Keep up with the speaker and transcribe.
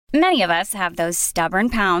Many of us have those stubborn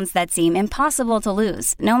pounds that seem impossible to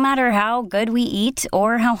lose, no matter how good we eat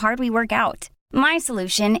or how hard we work out. My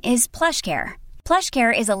solution is PlushCare.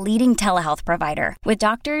 PlushCare is a leading telehealth provider with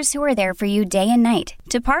doctors who are there for you day and night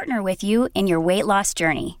to partner with you in your weight loss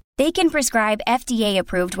journey. They can prescribe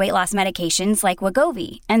FDA-approved weight loss medications like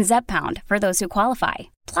Wegovy and Zepbound for those who qualify.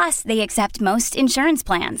 Plus, they accept most insurance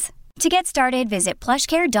plans. To get started, visit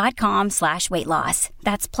plushcare.com/weightloss.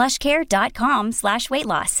 That's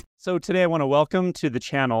plushcare.com/weightloss. So today I want to welcome to the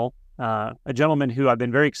channel a gentleman who I've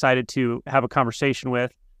been very excited to have a conversation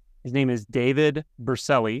with. His name is David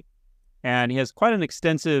Berceli, and he has quite an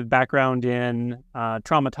extensive background in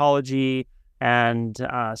traumatology and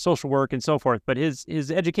social work and so forth. But his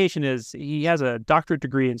education is, he has a doctorate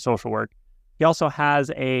degree in social work. He also has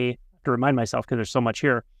to remind myself because there's so much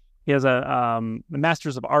here, he has a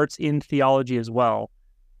Master's of Arts in Theology as well.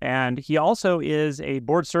 And he also is a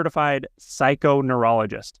board-certified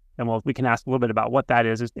psychoneurologist. And we can ask a little bit about what that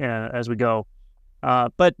is as we go.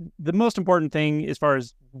 But the most important thing, as far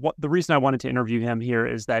as the reason I wanted to interview him here,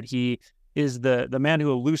 is that he is the man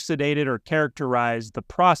who elucidated or characterized the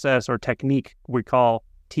process or technique we call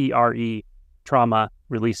TRE, trauma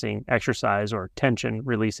releasing exercise, or tension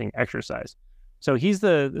releasing exercise. So he's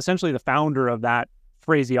essentially the founder of that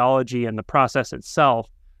phraseology and the process itself.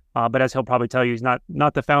 But as he'll probably tell you, he's not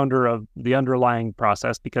the founder of the underlying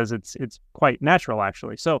process, because it's quite natural,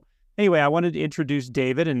 actually. So anyway, I wanted to introduce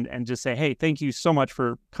David and just say, hey, thank you so much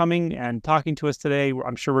for coming and talking to us today.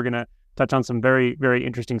 I'm sure we're going to touch on some very, very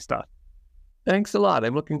interesting stuff. Thanks a lot.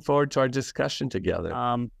 I'm looking forward to our discussion together.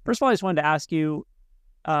 First of all, I just wanted to ask you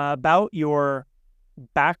about your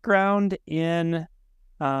background in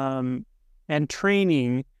and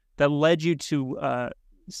training that led you to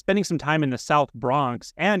spending some time in the South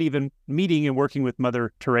Bronx and even meeting and working with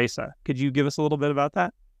Mother Teresa. Could you give us a little bit about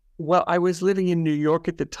that? Well, I was living in New York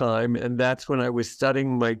at the time, and that's when I was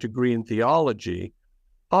studying my degree in theology,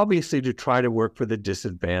 obviously to try to work for the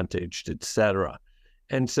disadvantaged, etc.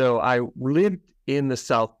 And so I lived in the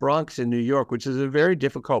South Bronx in New York, which is a very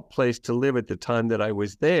difficult place to live at the time that I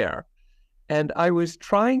was there. And I was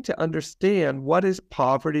trying to understand what is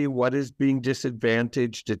poverty, what is being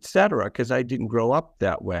disadvantaged, etc., because I didn't grow up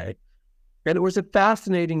that way. And it was a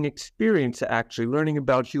fascinating experience, actually, learning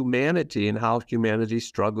about humanity and how humanity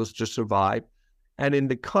struggles to survive. And in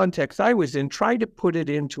the context I was in, trying to put it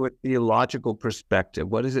into a theological perspective.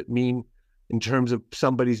 What does it mean in terms of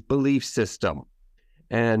somebody's belief system?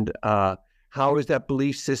 And how is that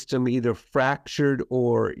belief system either fractured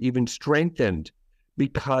or even strengthened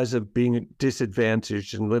because of being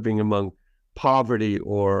disadvantaged and living among poverty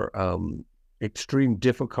or extreme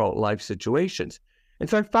difficult life situations? And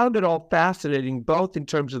so I found it all fascinating, both in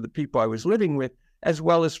terms of the people I was living with, as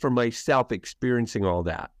well as for myself experiencing all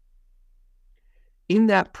that. In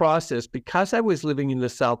that process, because I was living in the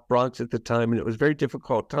South Bronx at the time, and it was a very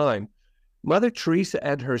difficult time, Mother Teresa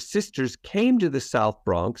and her sisters came to the South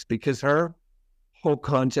Bronx because her whole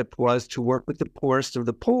concept was to work with the poorest of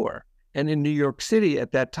the poor. And in New York City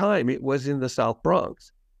at that time, it was in the South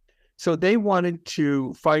Bronx. So they wanted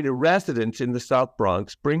to find a residence in the South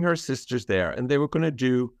Bronx, bring her sisters there, and they were going to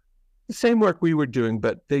do the same work we were doing,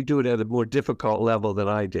 but they do it at a more difficult level than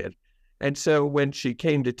I did. And so when she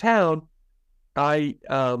came to town, I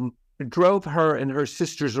drove her and her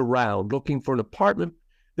sisters around looking for an apartment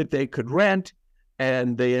that they could rent,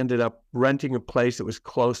 and they ended up renting a place that was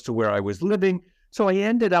close to where I was living. So I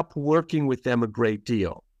ended up working with them a great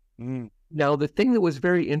deal. Now, the thing that was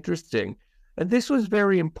very interesting, and this was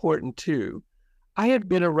very important too, I had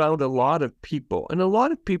been around a lot of people, and a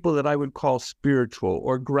lot of people that I would call spiritual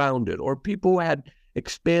or grounded, or people who had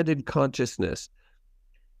expanded consciousness.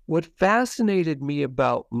 What fascinated me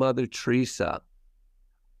about Mother Teresa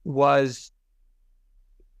was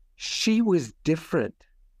she was different.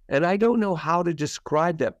 And I don't know how to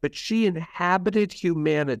describe that, but she inhabited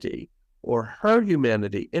humanity, or her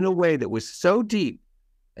humanity, in a way that was so deep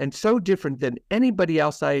and so different than anybody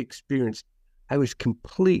else I experienced. I was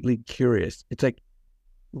completely curious. It's like,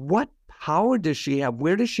 what power does she have?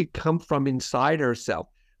 Where does she come from inside herself?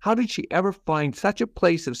 How did she ever find such a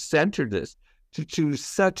place of centeredness to choose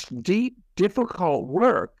such deep, difficult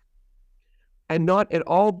work and not at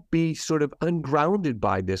all be sort of ungrounded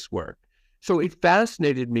by this work? So it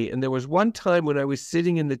fascinated me. And there was one time when I was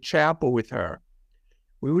sitting in the chapel with her.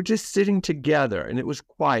 We were just sitting together, and it was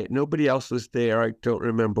quiet. Nobody else was there. I don't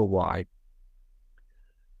remember why.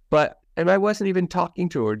 And I wasn't even talking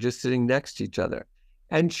to her, just sitting next to each other.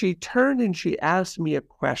 And she turned and she asked me a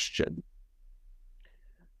question.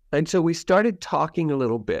 And so we started talking a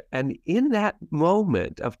little bit. And in that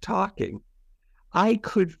moment of talking, I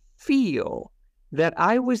could feel that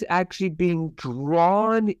I was actually being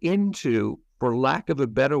drawn into, for lack of a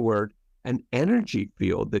better word, an energy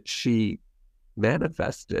field that she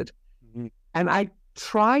manifested. Mm-hmm. And I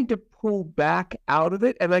tried to pull back out of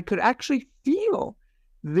it, and I could actually feel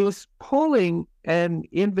this pulling and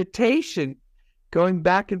invitation going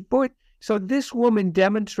back and forth. So this woman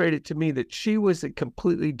demonstrated to me that she was a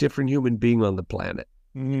completely different human being on the planet.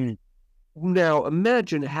 Mm-hmm. Now,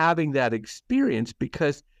 imagine having that experience,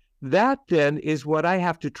 because that then is what I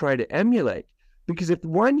have to try to emulate. Because if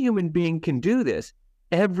one human being can do this,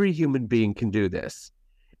 every human being can do this.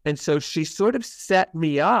 And so she sort of set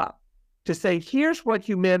me up to say, here's what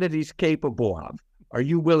humanity's capable of. Are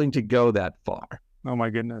you willing to go that far? Oh,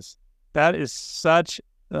 my goodness. That is such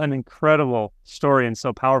an incredible story and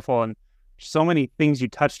so powerful, and so many things you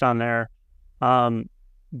touched on there.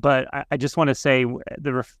 But I just want to say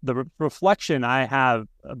the reflection I have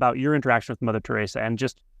about your interaction with Mother Teresa and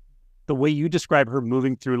just the way you describe her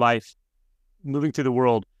moving through life, moving through the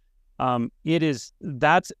world, I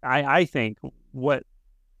think what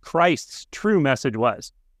Christ's true message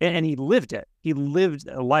was. And he lived it. He lived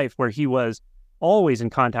a life where he was always in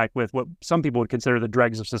contact with what some people would consider the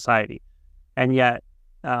dregs of society. And yet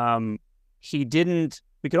he didn't,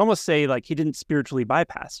 we could almost say like he didn't spiritually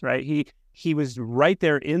bypass, right? He was right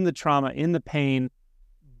there in the trauma, in the pain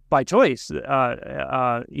by choice.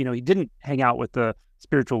 He didn't hang out with the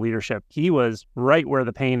spiritual leadership. He was right where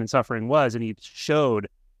the pain and suffering was. And he showed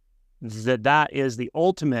that is the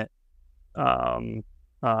ultimate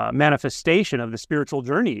manifestation of the spiritual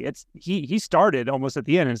journey. He started almost at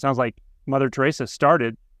the end, and it sounds like Mother Teresa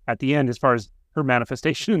started at the end as far as her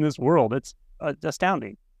manifestation in this world. It's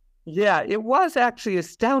astounding. Yeah, it was actually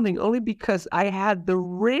astounding, only because I had the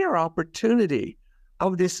rare opportunity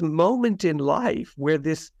of this moment in life where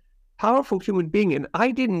this powerful human being, and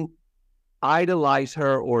I didn't idolize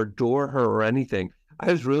her or adore her or anything.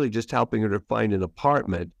 I was really just helping her to find an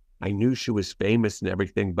apartment. I knew she was famous and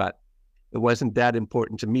everything, but it wasn't that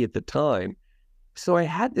important to me at the time. So I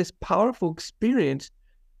had this powerful experience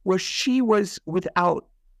where she was, without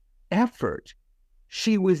effort,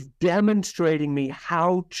 she was demonstrating me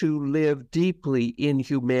how to live deeply in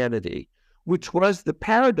humanity, which was the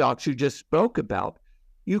paradox you just spoke about.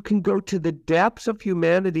 You can go to the depths of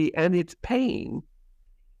humanity and its pain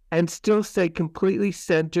and still stay completely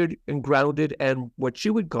centered and grounded and what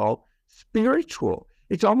you would call spiritual.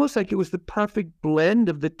 It's almost like it was the perfect blend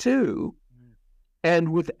of the two.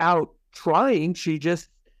 And without trying, she just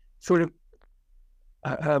sort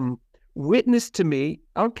of witnessed to me,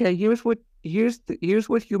 okay, here's what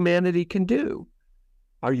humanity can do.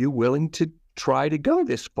 Are you willing to try to go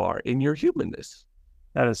this far in your humanness?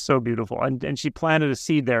 That is so beautiful. And she planted a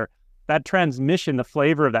seed there. That transmission, the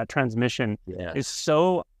flavor of that transmission is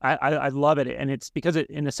so, I love it. And it's because it,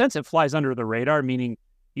 in a sense, it flies under the radar, meaning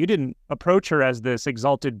you didn't approach her as this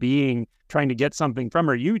exalted being trying to get something from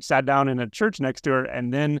her. You sat down in a church next to her,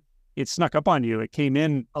 and then it snuck up on you. It came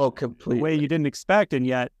in completely the way you didn't expect. And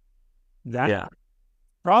yet that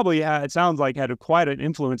probably, it sounds like, had quite an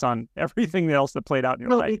influence on everything else that played out in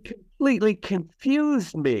your life. It completely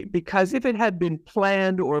confused me, because if it had been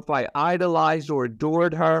planned, or if I idolized or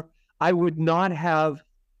adored her, I would not have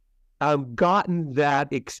gotten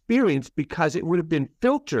that experience, because it would have been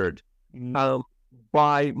filtered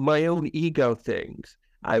by my own ego things.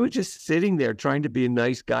 I was just sitting there trying to be a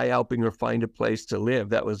nice guy, helping her find a place to live.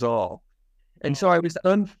 That was all. And so I was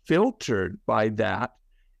unfiltered by that.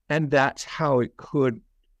 And that's how it could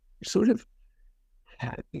sort of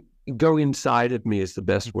go inside of me, is the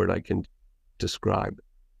best word I can describe.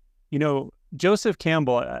 You know, Joseph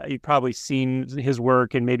Campbell, you've probably seen his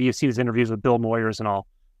work, and maybe you've seen his interviews with Bill Moyers and all.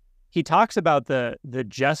 He talks about the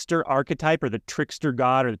jester archetype, or the trickster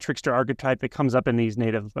god, or the trickster archetype that comes up in these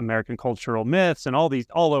Native American cultural myths and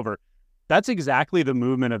all over. That's exactly the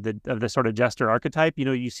movement of the sort of jester archetype. You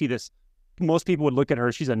know, you see this, most people would look at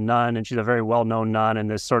her, she's a nun, and she's a very well-known nun, and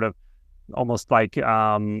this sort of almost like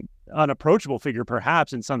unapproachable figure,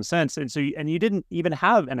 perhaps, in some sense. And so, you didn't even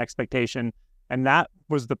have an expectation, and that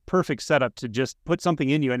was the perfect setup to just put something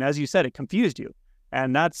in you. And as you said, it confused you.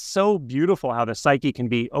 And that's so beautiful how the psyche can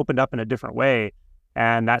be opened up in a different way,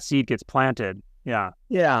 and that seed gets planted. Yeah.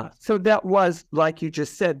 Yeah. So that was, like you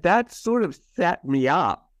just said, that sort of set me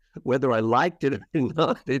up, whether I liked it or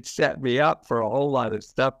not. It set me up for a whole lot of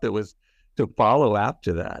stuff that was to follow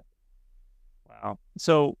after that. Wow.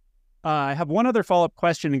 So I have one other follow-up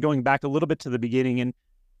question, and going back a little bit to the beginning. And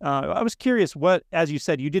I was curious, what, as you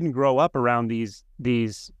said, you didn't grow up around these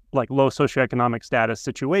like low socioeconomic status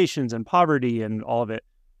situations and poverty and all of it.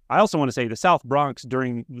 I also want to say the South Bronx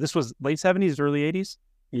this was late 70s, early 80s?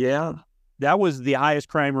 Yeah. that was the highest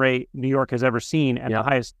crime rate New York has ever seen, and the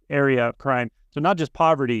highest area of crime. So not just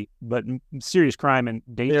poverty, but serious crime and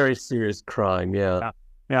danger. Very serious crime, Yeah.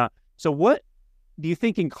 So what do you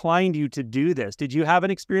think inclined you to do this? Did you have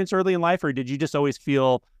an experience early in life, or did you just always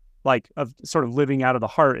feel like of sort of living out of the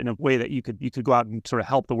heart in a way that you could go out and sort of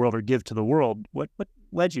help the world or give to the world? What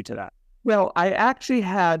led you to that? Well, I actually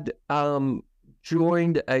had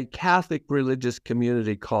joined a Catholic religious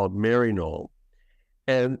community called Maryknoll,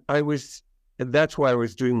 and that's why I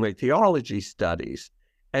was doing my theology studies.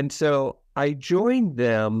 And so I joined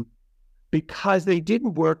them because they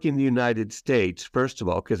didn't work in the United States, first of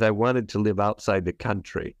all, because I wanted to live outside the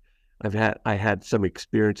country. I had some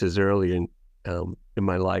experiences early in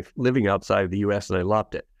my life living outside of the U.S., and I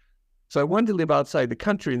loved it. So I wanted to live outside the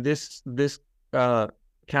country, and this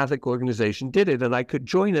Catholic organization did it, and I could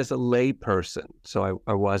join as a lay person. So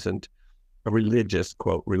I wasn't a religious,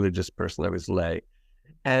 quote, religious person. I was lay.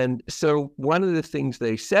 And so one of the things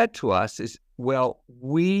they said to us is, well,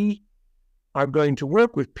 we are going to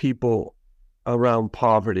work with people around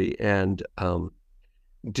poverty and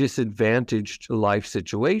disadvantaged life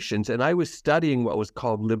situations. And I was studying what was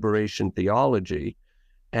called liberation theology.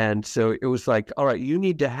 And so it was like, all right, you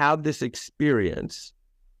need to have this experience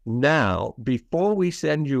now before we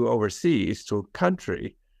send you overseas to a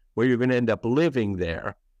country where you're going to end up living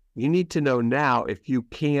there. You need to know now if you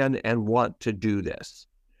can and want to do this.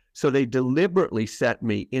 So they deliberately set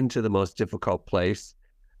me into the most difficult place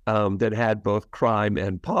that had both crime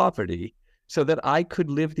and poverty so that I could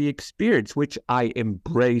live the experience, which I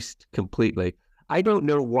embraced completely. I don't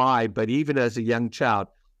know why, but even as a young child,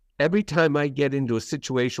 every time I get into a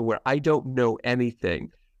situation where I don't know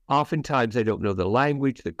anything, oftentimes I don't know the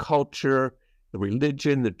language, the culture, the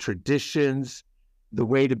religion, the traditions, the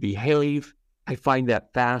way to behave. I find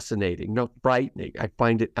that fascinating, not frightening. I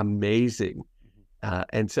find it amazing.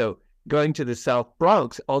 And so going to the South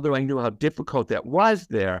Bronx, although I knew how difficult that was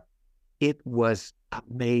there, it was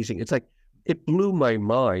amazing. It's like it blew my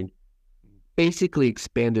mind, basically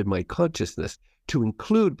expanded my consciousness to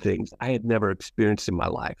include things I had never experienced in my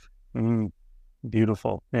life.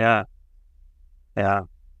 Beautiful. Yeah.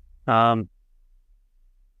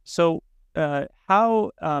 So by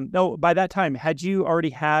that time, had you already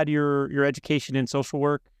had your education in social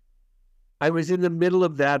work? I was in the middle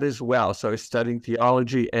of that as well. So I was studying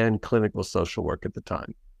theology and clinical social work at the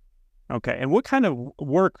time. Okay. And what kind of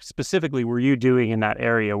work specifically were you doing in that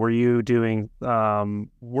area? Were you doing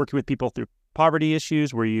working with people through poverty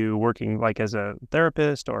issues? Were you working like as a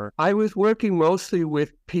therapist or? I was working mostly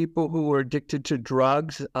with people who were addicted to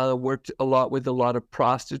drugs, worked a lot with a lot of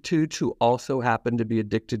prostitutes who also happened to be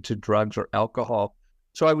addicted to drugs or alcohol.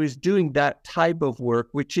 So I was doing that type of work,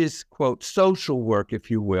 which is, quote, social work, if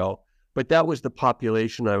you will. But that was the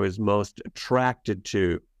population I was most attracted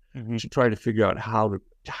to try to figure out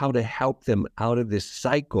how to help them out of this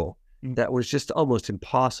cycle that was just almost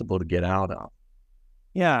impossible to get out of.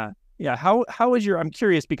 Yeah. How is I'm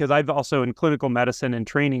curious because I've also in clinical medicine and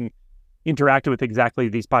training interacted with exactly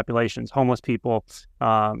these populations, homeless people,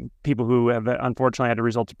 people who have unfortunately had to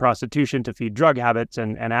resort to prostitution to feed drug habits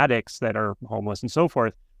and addicts that are homeless and so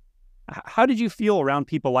forth. How did you feel around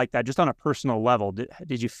people like that, just on a personal level?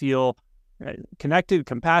 Did you feel connected,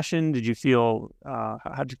 compassion? Did you feel,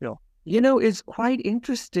 how'd you feel? You know, it's quite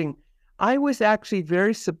interesting. I was actually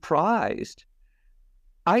very surprised.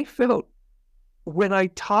 I felt when I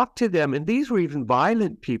talked to them, and these were even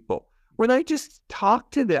violent people, when I just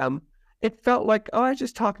talked to them, it felt like, oh, I was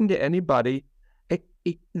just talking to anybody.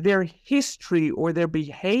 Their history or their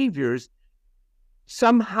behaviors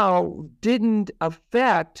somehow didn't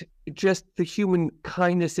affect just the human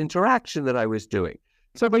kindness interaction that I was doing.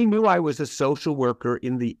 So I knew I was a social worker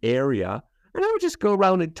in the area, and I would just go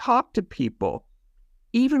around and talk to people.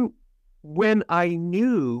 Even when I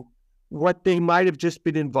knew what they might have just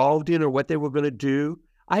been involved in or what they were going to do,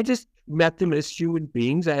 I just met them as human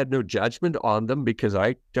beings. I had no judgment on them because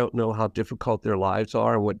I don't know how difficult their lives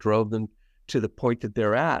are and what drove them to the point that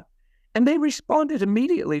they're at. And they responded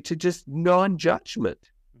immediately to just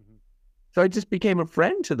non-judgment. So I just became a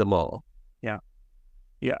friend to them all.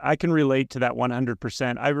 Yeah, I can relate to that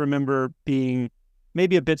 100%. I remember being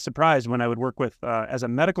maybe a bit surprised when I would work with, as a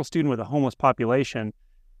medical student with a homeless population.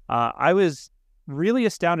 I was really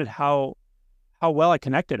astounded how well I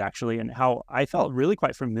connected actually, and how I felt really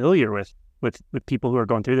quite familiar with people who are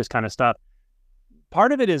going through this kind of stuff.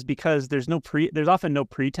 Part of it is because there's often no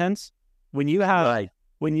pretense when you have. Right.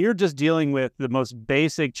 When you're just dealing with the most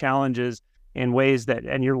basic challenges in ways that,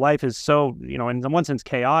 and your life is so, in one sense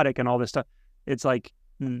chaotic and all this stuff, it's like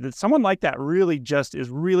someone like that really just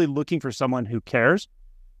is really looking for someone who cares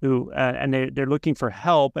who and they're looking for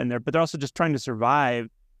help, but they're also just trying to survive,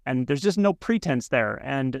 and there's just no pretense there.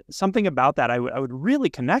 And something about that, I would really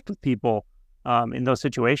connect with people in those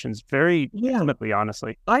situations very intimately,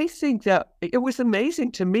 honestly. I think that it was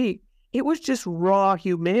amazing to me. It was just raw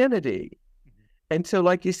humanity. And so,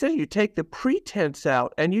 like you said, you take the pretense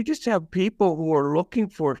out and you just have people who are looking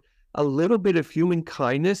for a little bit of human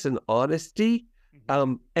kindness and honesty.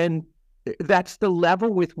 And that's the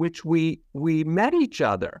level with which we met each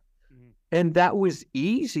other. And that was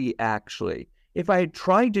easy, actually. If I had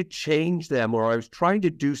tried to change them, or I was trying to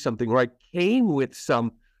do something, or I came with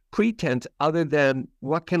some pretense other than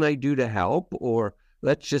what can I do to help, or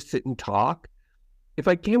let's just sit and talk. If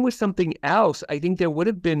I came with something else, I think it would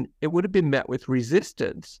have been met with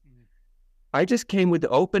resistance. I just came with the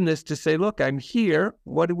openness to say, look, I'm here.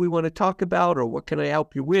 What do we want to talk about? Or what can I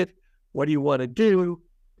help you with? What do you want to do?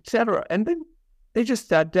 Etc. And then they just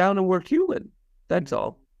sat down and were human. That's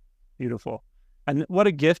all. Beautiful. And what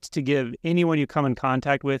a gift to give anyone you come in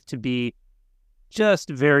contact with, to be just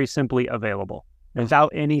very simply available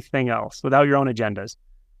without anything else, without your own agendas.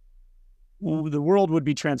 The world would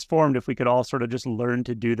be transformed if we could all sort of just learn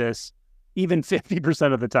to do this even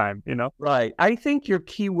 50% of the time, you know? Right. I think your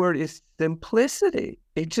key word is simplicity.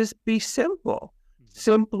 It just be simple,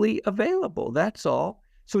 simply available. That's all.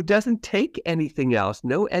 So it doesn't take anything else,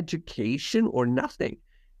 no education or nothing.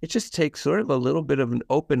 It just takes sort of a little bit of an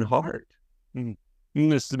open heart.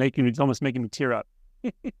 It's almost making me tear up.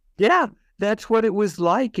 Yeah, that's what it was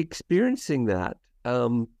like experiencing that.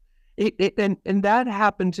 And that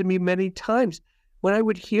happened to me many times. When I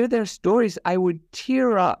would hear their stories, I would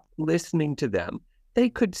tear up listening to them. They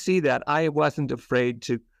could see that I wasn't afraid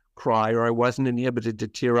to cry, or I wasn't inhibited to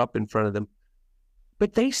tear up in front of them.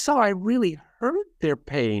 But they saw I really heard their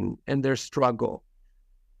pain and their struggle.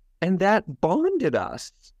 And that bonded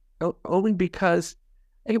us, only because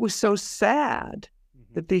it was so sad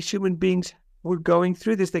that these human beings were going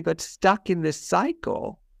through this. They got stuck in this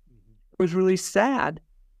cycle. It was really sad.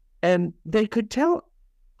 And they could tell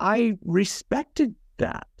I respected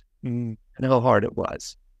that and how hard it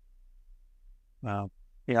was. Wow.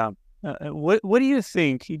 Yeah. What do you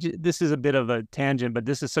think? This is a bit of a tangent, but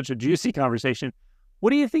this is such a juicy conversation. What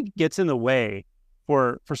do you think gets in the way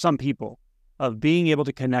for some people of being able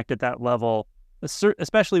to connect at that level,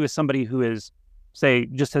 especially with somebody who is, say,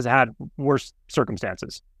 just has had worse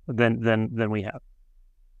circumstances than we have?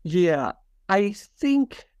 Yeah, I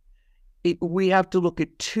think we have to look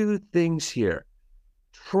at two things here.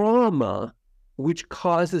 Trauma, which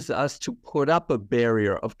causes us to put up a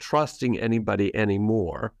barrier of trusting anybody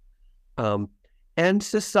anymore, and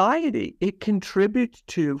society. It contributes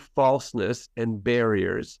to falseness and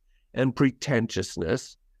barriers and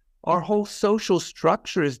pretentiousness. Our whole social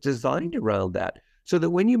structure is designed around that, so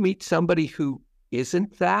that when you meet somebody who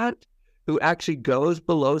isn't that, who actually goes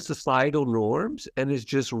below societal norms and is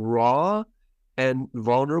just raw and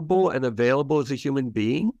vulnerable and available as a human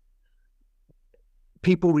being,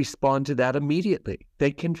 people respond to that immediately.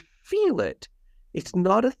 They can feel it. It's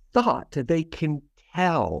not a thought. They can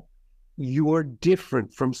tell you're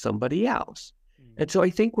different from somebody else. And so I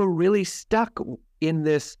think we're really stuck in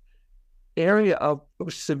this area of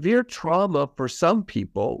severe trauma for some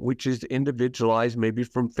people, which is individualized maybe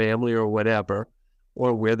from family or whatever,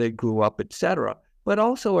 or where they grew up, etc. But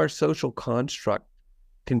also our social construct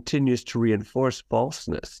continues to reinforce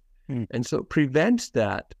falseness. And so it prevents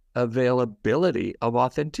that availability of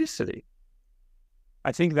authenticity.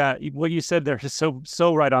 I think that what you said there is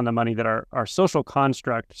so right on the money, that our social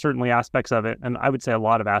construct, certainly aspects of it, and I would say a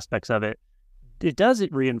lot of aspects of it, it does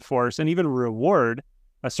reinforce and even reward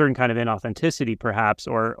a certain kind of inauthenticity, perhaps,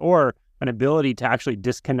 or an ability to actually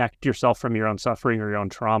disconnect yourself from your own suffering or your own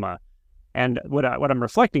trauma. And what I'm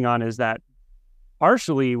reflecting on is that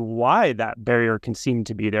partially why that barrier can seem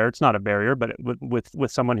to be there. It's not a barrier, but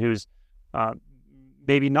with someone who's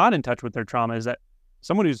maybe not in touch with their trauma, is that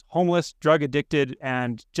someone who's homeless, drug addicted,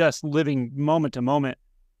 and just living moment to moment,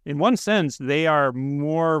 in one sense, they are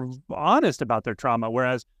more honest about their trauma.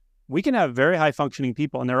 Whereas we can have very high functioning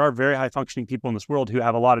people, and there are very high functioning people in this world who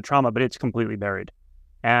have a lot of trauma, but it's completely buried.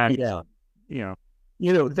 And,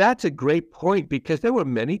 that's a great point, because there were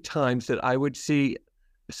many times that I would see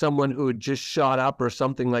someone who had just shot up or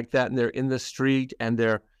something like that, and they're in the street and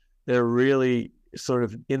they're really sort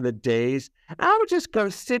of in the daze. I would just go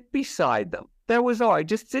sit beside them. That was all. I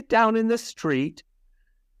just sit down in the street,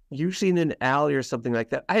 usually in an alley or something like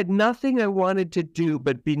that. I had nothing I wanted to do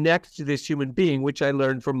but be next to this human being, which I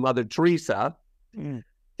learned from Mother Teresa.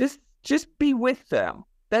 Just be with them.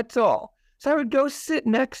 That's all. So I would go sit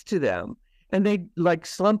next to them, and they'd like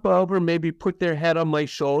slump over, maybe put their head on my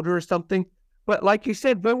shoulder or something. But like you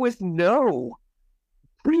said, there was no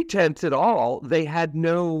pretense at all. They had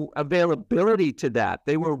no availability to that.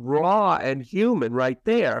 They were raw and human right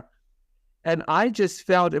there. And I just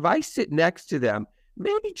felt if I sit next to them,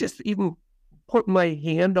 maybe just even put my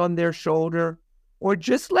hand on their shoulder or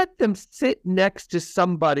just let them sit next to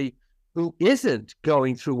somebody who isn't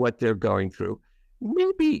going through what they're going through.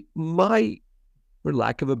 Maybe for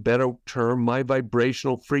lack of a better term, my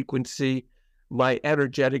vibrational frequency, my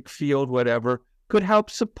energetic field, whatever, could help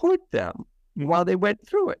support them while they went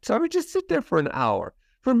through it. So I would just sit there for an hour.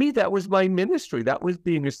 For me, that was my ministry. That was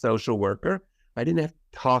being a social worker. I didn't have to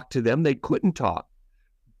talk to them. They couldn't talk,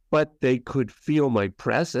 but they could feel my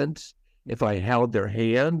presence if I held their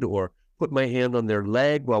hand or put my hand on their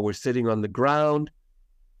leg while we're sitting on the ground.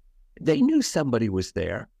 They knew somebody was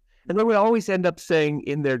there. And they would always end up saying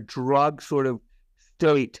in their drug sort of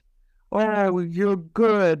state, "Oh, you're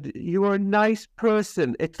good. You're a nice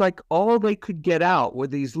person." It's like all they could get out were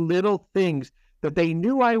these little things that they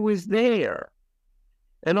knew I was there.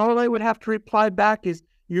 And all I would have to reply back is,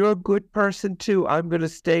 "You're a good person too. I'm going to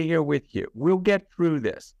stay here with you. We'll get through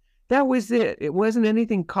this." That was it. It wasn't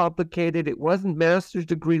anything complicated. It wasn't master's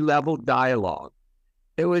degree level dialogue.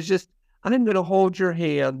 It was just, I'm going to hold your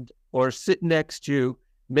hand or sit next to you,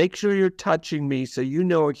 make sure you're touching me so you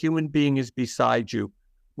know a human being is beside you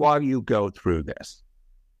while you go through this.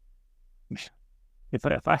 If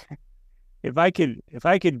I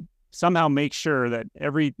could somehow make sure that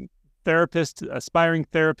every therapist, aspiring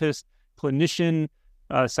therapist, clinician,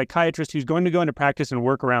 psychiatrist who's going to go into practice and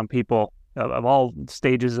work around people of all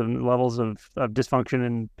stages and levels of dysfunction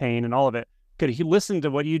and pain and all of it, could he listen to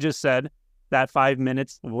what you just said, that 5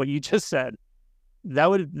 minutes of what you just said, that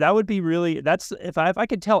would be really, that's, if I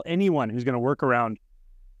could tell anyone who's going to work around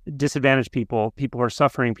disadvantaged people who are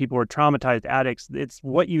suffering, people who are traumatized, addicts, it's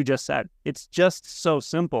what you just said. It's just so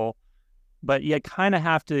simple, but you kind of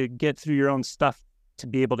have to get through your own stuff to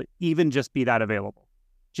be able to even just be that available.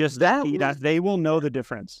 Just that they will know the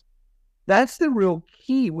difference. That's the real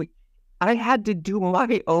key. I had to do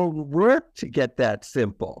my own work to get that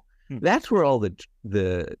simple. That's where all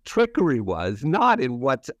the trickery was, not in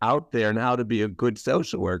what's out there and how to be a good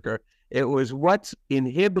social worker. It was what's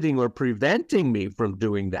inhibiting or preventing me from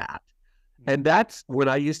doing that. And that's when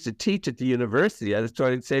I used to teach at the university. I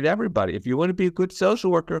started to say to everybody, if you want to be a good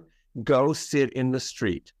social worker, go sit in the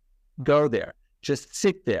street. Go there. Just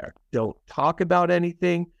sit there. Don't talk about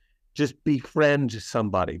anything. Just befriend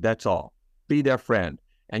somebody. That's all. Be their friend.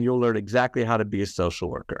 And you'll learn exactly how to be a social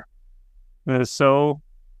worker. It is so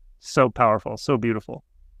powerful, so beautiful.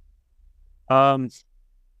 I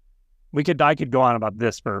could go on about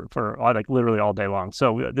this for like literally all day long.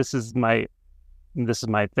 So this is my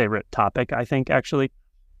favorite topic, I think, actually,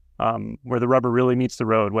 where the rubber really meets the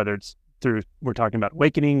road, whether it's we're talking about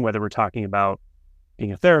awakening, whether we're talking about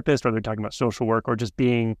being a therapist, or they're talking about social work, or just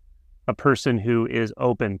being a person who is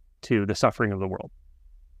open to the suffering of the world.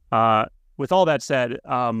 With all that said,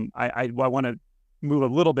 I want to move a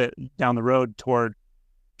little bit down the road toward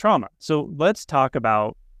trauma. So let's talk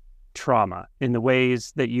about trauma in the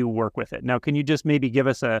ways that you work with it. Now, can you just maybe give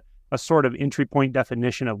us a sort of entry point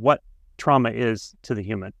definition of what trauma is to the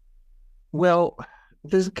human? Well,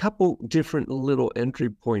 there's a couple different little entry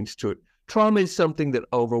points to it. Trauma is something that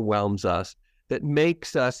overwhelms us, that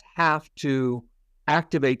makes us have to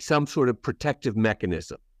activate some sort of protective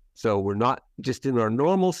mechanism. So we're not just in our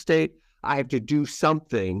normal state. I have to do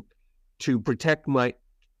something to protect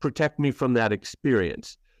me from that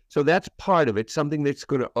experience. So that's part of it, something that's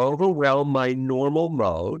going to overwhelm my normal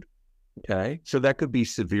mode, okay? So that could be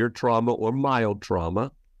severe trauma or mild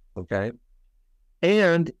trauma, okay?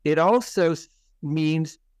 And it also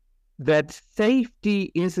means that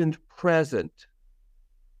safety isn't present.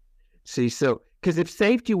 See, so, because if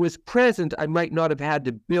safety was present, I might not have had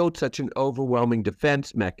to build such an overwhelming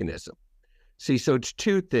defense mechanism. See, so it's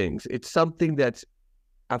two things. It's something that's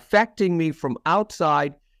affecting me from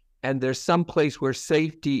outside, and there's some place where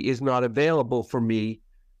safety is not available for me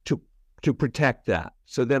to protect that.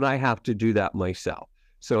 So then I have to do that myself.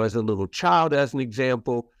 So as a little child, as an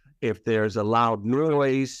example, if there's a loud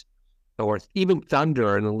noise or even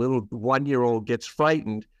thunder and a little 1-year-old gets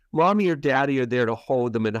frightened, mommy or daddy are there to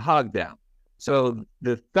hold them and hug them. So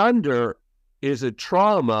the thunder is a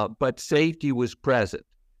trauma, but safety was present.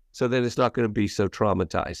 So then it's not going to be so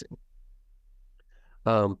traumatizing.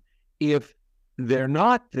 If they're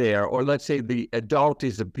not there, or let's say the adult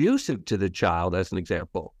is abusive to the child, as an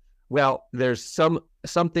example, well, there's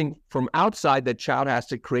something from outside that child has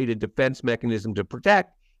to create a defense mechanism to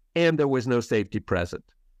protect, and there was no safety present.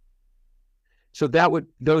 So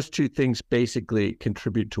those two things basically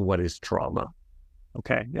contribute to what is trauma.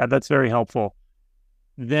 Okay. Yeah, that's very helpful.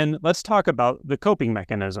 then let's talk about the coping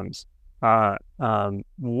mechanisms.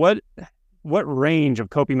 What range of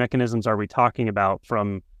coping mechanisms are we talking about,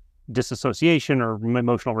 from disassociation or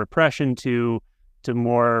emotional repression to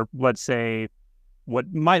more, let's say,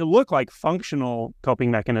 what might look like functional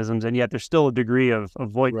coping mechanisms, and yet there's still a degree of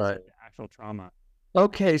avoidance of actual trauma?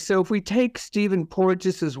 Okay, so if we take Stephen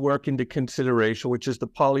Porges's work into consideration, which is the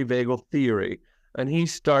polyvagal theory, and he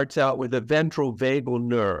starts out with a ventral vagal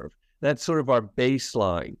nerve. That's sort of our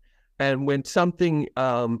baseline. And when something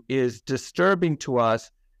is disturbing to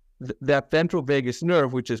us, that ventral vagus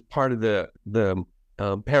nerve, which is part of the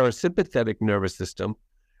parasympathetic nervous system,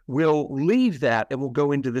 will leave that and will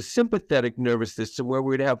go into the sympathetic nervous system, where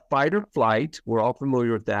we'd have fight or flight. We're all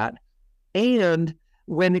familiar with that. And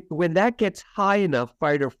when that gets high enough,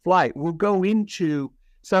 fight or flight, we'll go into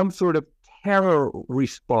some sort of terror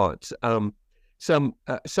response, some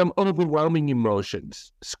overwhelming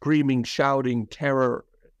emotions, screaming, shouting, terror,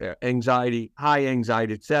 anxiety, high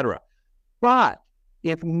anxiety, etc. But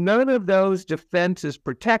if none of those defenses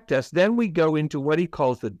protect us, then we go into what he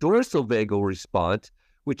calls the dorsal vagal response,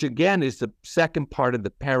 which again is the second part of the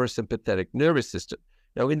parasympathetic nervous system.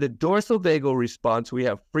 Now, in the dorsal vagal response, we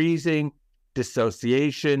have freezing,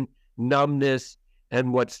 dissociation, numbness,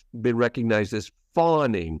 and what's been recognized as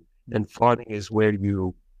fawning. And fawning is where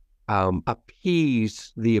you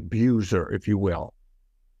appease the abuser, if you will.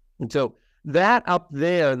 And so that up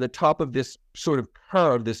there in the top of this sort of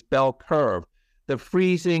curve, this bell curve, the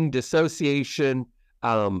freezing, dissociation,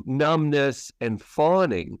 numbness, and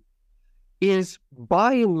fawning is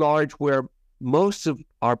by and large where most of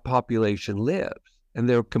our population lives, and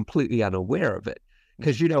they're completely unaware of it,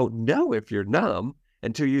 because you don't know if you're numb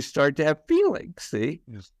until you start to have feelings, see?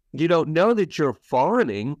 Yes. You don't know that you're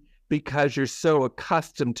fawning because you're so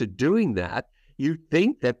accustomed to doing that. You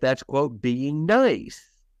think that that's, quote, being nice,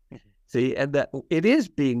 see? And that it is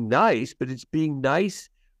being nice, but it's being nice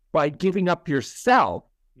by giving up yourself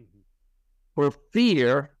for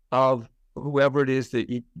fear of whoever it is that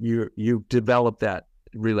you develop that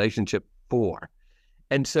relationship for.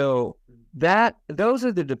 And so those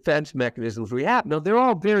are the defense mechanisms we have. Now, they're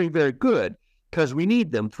all very, very good because we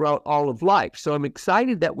need them throughout all of life. So I'm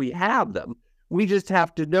excited that we have them. We just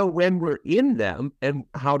have to know when we're in them and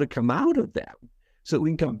how to come out of them, so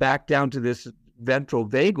we can come back down to this ventral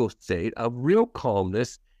vagal state of real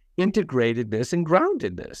calmness, integratedness, and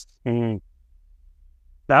groundedness.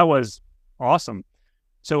 That was awesome.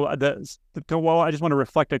 So I just want to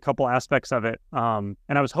reflect a couple aspects of it. And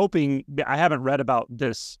I was hoping, I haven't read about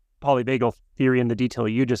this polyvagal theory in the detail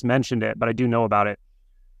you just mentioned it, but I do know about it.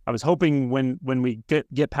 I was hoping when we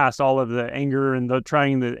get past all of the anger and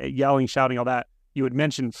the yelling, shouting, all that, you would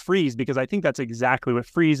mention freeze, because I think that's exactly what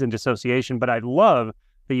freeze and dissociation. But I love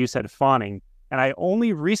that you said fawning, and I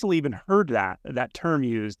only recently even heard that term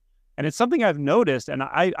used, and it's something I've noticed, and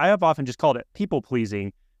I have often just called it people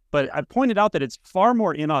pleasing. But I've pointed out that it's far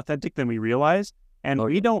more inauthentic than we realize, and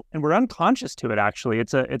we're unconscious to it. Actually,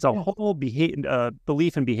 it's a whole belief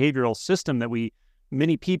and behavioral system that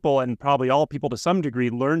many people, and probably all people to some degree,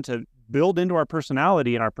 learn to build into our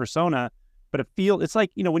personality and our persona. But it's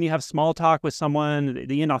like, when you have small talk with someone,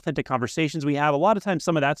 the inauthentic conversations we have, a lot of times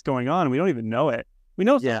some of that's going on and we don't even know it. We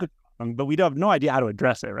know it's wrong, but we have no idea how to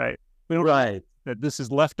address it, right? We don't know that this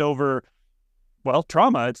is leftover,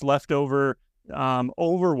 trauma. It's leftover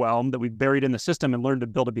overwhelm that we've buried in the system and learned to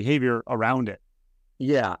build a behavior around it.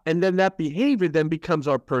 Yeah. And then that behavior then becomes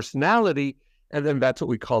our personality. And then that's what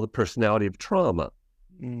we call the personality of trauma.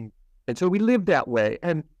 And so we live that way.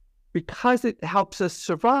 And because it helps us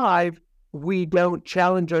survive, we don't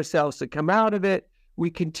challenge ourselves to come out of it.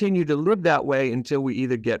 We continue to live that way until we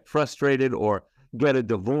either get frustrated or get a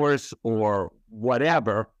divorce or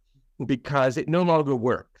whatever, because it no longer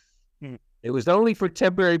works. It was only for a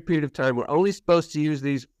temporary period of time. We're only supposed to use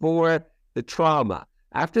these for the trauma.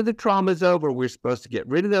 After the trauma's over, we're supposed to get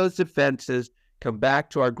rid of those defenses, come back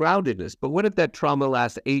to our groundedness. But what if that trauma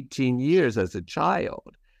lasts 18 years as a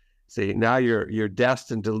child? See, now you're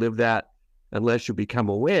destined to live that, unless you become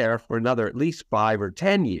aware, for another at least 5 or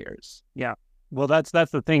 10 years. Yeah. Well, that's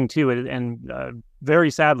the thing too. And very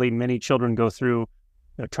sadly, many children go through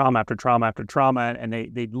trauma after trauma after trauma, and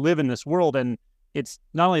they live in this world. And it's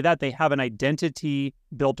not only that, they have an identity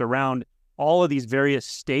built around all of these various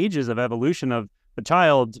stages of evolution of the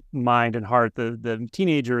child's mind and heart, the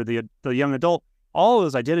teenager, the young adult. All of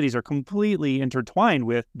those identities are completely intertwined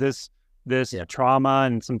with this trauma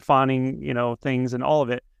and some fawning, things and all of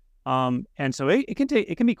it. And so it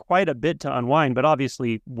can be quite a bit to unwind, but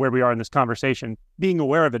obviously where we are in this conversation, being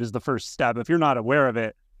aware of it is the first step. If you're not aware of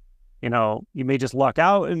it, you may just luck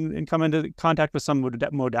out and come into contact with some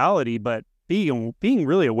modality, but being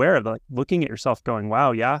really aware of, like, looking at yourself going,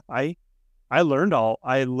 wow, yeah, I learned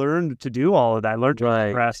to do all of that. I learned to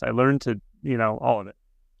express. I learned to, all of it.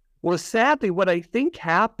 Well, sadly, what I think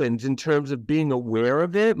happens in terms of being aware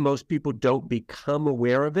of it, most people don't become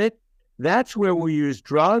aware of it. That's where we use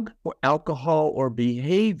drug or alcohol or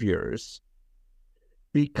behaviors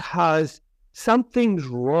because something's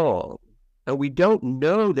wrong. And we don't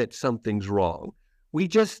know that something's wrong. We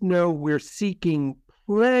just know we're seeking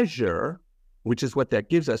pleasure, which is what that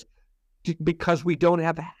gives us, because we don't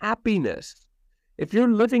have happiness. If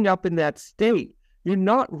you're living up in that state, you're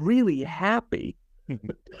not really happy.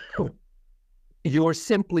 You're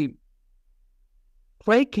simply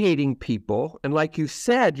placating people. And like you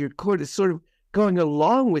said, you're sort of going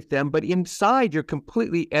along with them, but inside you're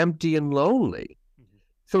completely empty and lonely.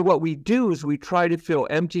 So what we do is we try to fill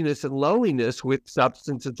emptiness and loneliness with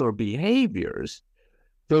substances or behaviors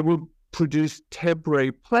that will produce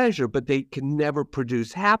temporary pleasure, but they can never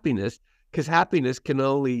produce happiness, because happiness can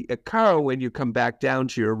only occur when you come back down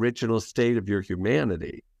to your original state of your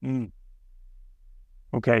humanity.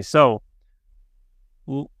 Okay, so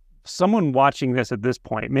someone watching this at this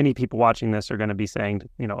point, many people watching this are going to be saying,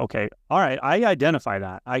 okay, all right, I identify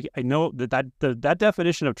that. I know that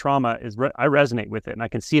definition of trauma I resonate with it, and I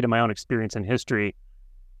can see it in my own experience and history.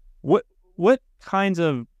 What kinds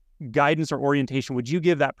of guidance or orientation would you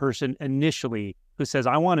give that person initially who says,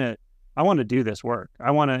 I want to do this work.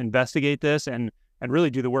 I want to investigate this and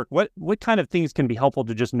really do the work. What kind of things can be helpful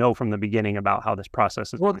to just know from the beginning about how this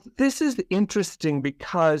process is Well, going? this is interesting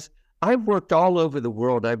because I've worked all over the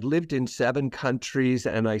world. I've lived in 7 countries,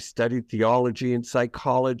 and I studied theology and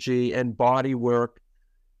psychology and body work.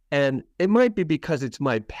 And it might be because it's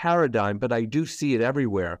my paradigm, but I do see it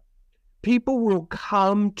everywhere. People will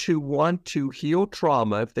come to want to heal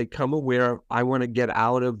trauma if they come aware, I want to get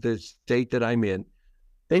out of the state that I'm in.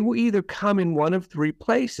 They will either come in one of 3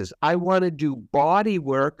 places. I want to do body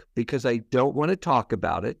work because I don't want to talk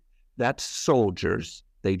about it. That's soldiers.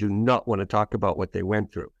 They do not want to talk about what they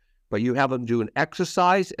went through. But you have them do an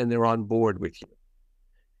exercise and they're on board with you.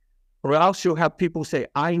 Or else you'll have people say,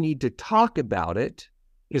 I need to talk about it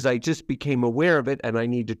because I just became aware of it and I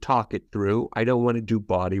need to talk it through. I don't want to do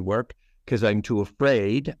body work because I'm too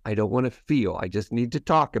afraid. I don't want to feel. I just need to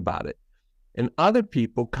talk about it. And other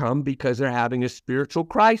people come because they're having a spiritual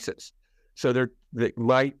crisis. So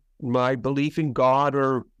my belief in God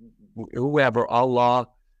or whoever, Allah,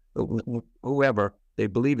 whoever they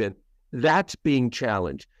believe in, that's being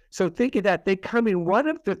challenged. So think of that. They come in one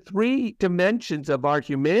of the 3 dimensions of our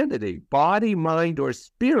humanity, body, mind, or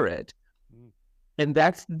spirit. And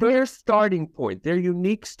that's their starting point, their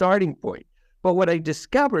unique starting point. But what I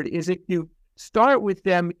discovered is if you start with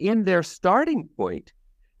them in their starting point,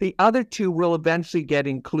 the other 2 will eventually get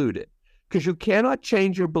included, because you cannot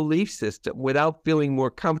change your belief system without feeling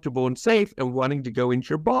more comfortable and safe and wanting to go into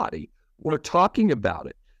your body or talking about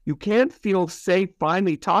it. You can't feel safe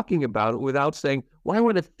finally talking about it without saying, well, I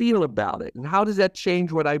want to feel about it. And how does that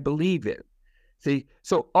change what I believe in? See,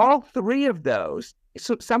 so all 3 of those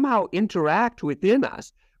somehow interact within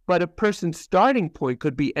us, but a person's starting point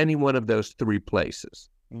could be any one of those 3 places.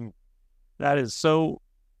 That is so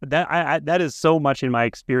that is so much in my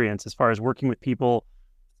experience as far as working with people.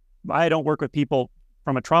 I don't work with people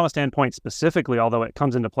from a trauma standpoint specifically, although it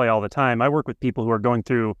comes into play all the time. I work with people who are going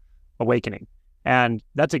through awakening. And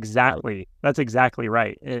that's exactly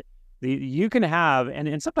right. You can have,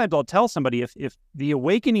 and sometimes I'll tell somebody if the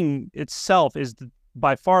awakening itself is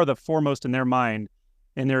by far the foremost in their mind,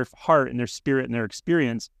 in their heart, in their spirit, in their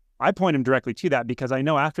experience, I point them directly to that, because I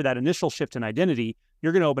know after that initial shift in identity,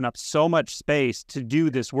 you're going to open up so much space to do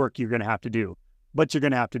this work you're going to have to do, but you're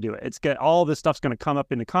going to have to do it. All this stuff's going to come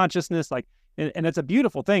up into consciousness, and it's a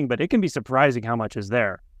beautiful thing, but it can be surprising how much is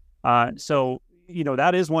there. So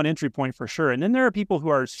that is one entry point for sure. And then there are people who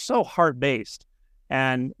are so heart-based,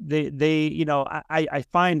 and I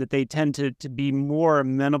find that they tend to be more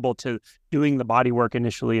amenable to doing the body work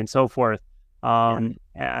initially and so forth. And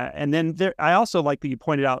then I also like that you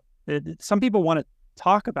pointed out that some people want to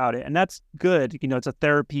talk about it, and that's good. It's a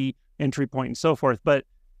therapy entry point and so forth, but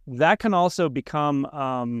that can also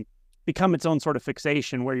become its own sort of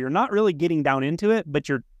fixation where you're not really getting down into it, but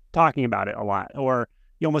you're talking about it a lot, or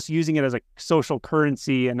you're almost using it as a social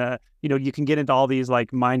currency. And, you can get into all these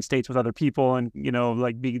like mind states with other people and,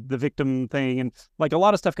 like be the victim thing. And like a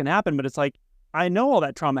lot of stuff can happen, but it's like, I know all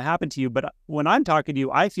that trauma happened to you, but when I'm talking to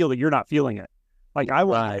you, I feel that you're not feeling it. Like I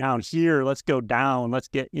want down here, let's go down, let's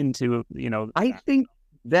get into, I think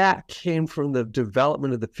that came from the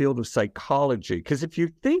development of the field of psychology. Because if you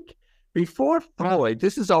think before Freud,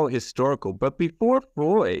 this is all historical, but before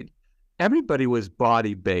Freud, everybody was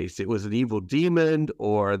body-based. It was an evil demon,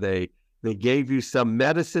 or they gave you some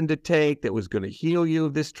medicine to take that was going to heal you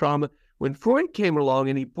of this trauma. When Freud came along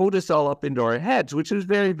and he pulled us all up into our heads, which was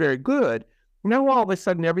very, very good, now all of a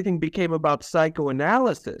sudden everything became about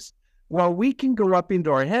psychoanalysis. Well, we can go up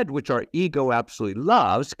into our head, which our ego absolutely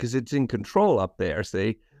loves because it's in control up there,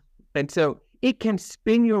 see? And so it can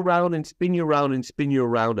spin you around and spin you around and spin you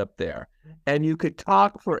around up there. And you could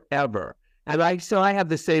talk forever. And I have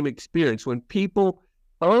the same experience. When people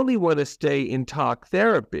only want to stay in talk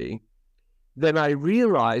therapy, then I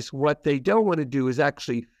realize what they don't want to do is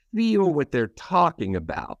actually feel what they're talking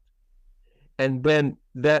about. And then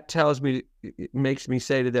that tells me, it makes me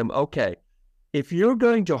say to them, okay, if you're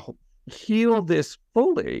going to heal this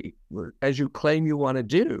fully, as you claim you want to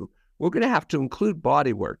do, we're going to have to include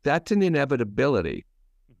body work. That's an inevitability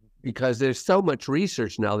because there's so much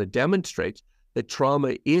research now that demonstrates that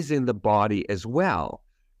trauma is in the body as well.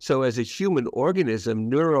 So as a human organism,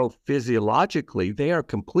 neurophysiologically, they are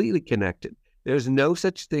completely connected. There's no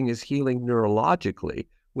such thing as healing neurologically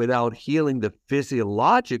without healing the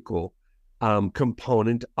physiological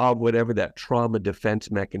component of whatever that trauma defense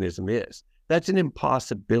mechanism is. That's an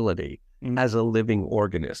impossibility as a living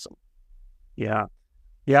organism. Yeah.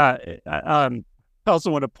 Yeah. I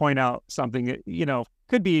also want to point out something that,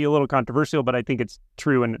 could be a little controversial, but I think it's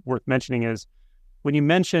true and worth mentioning is when you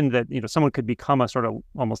mentioned that, someone could become a sort of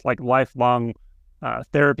almost like lifelong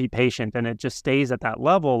therapy patient, and it just stays at that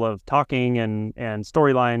level of talking and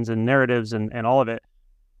storylines and narratives and all of it.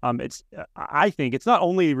 I think it's not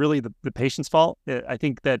only really the patient's fault. I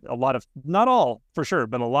think that a lot of, not all for sure,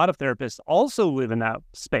 but a lot of therapists also live in that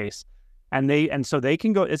space, and so they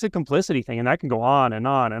can go. It's a complicity thing, and that can go on and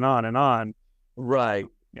on and on and on. Right.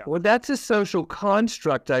 Yeah. Well, that's a social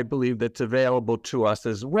construct, I believe, that's available to us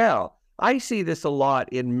as well. I see this a lot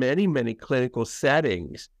in many, many clinical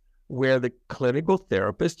settings where the clinical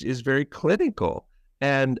therapist is very clinical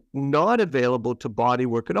and not available to body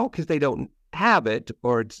work at all because they don't have it,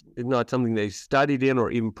 or it's not something they studied in or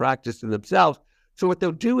even practiced in themselves. So what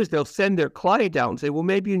they'll do is they'll send their client out and say, well,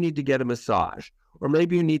 maybe you need to get a massage, or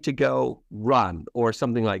maybe you need to go run or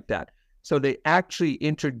something like that. So they actually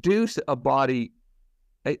introduce a body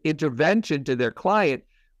intervention to their client,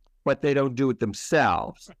 but they don't do it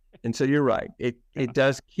themselves. And so you're right. It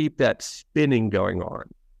does keep that spinning going on.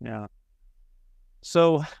 Yeah.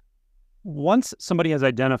 So once somebody has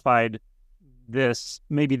identified this,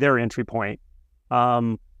 maybe their entry point,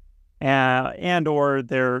 and or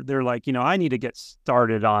they're like, I need to get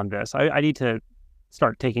started on this. I need to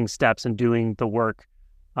start taking steps and doing the work.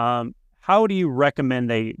 How do you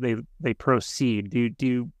recommend they proceed? Do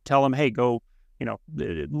you tell them, hey, go,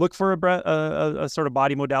 look for a sort of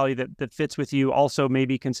body modality that fits with you? Also,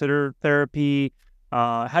 maybe consider therapy.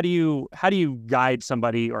 How do you guide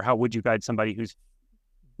somebody, or how would you guide somebody who's?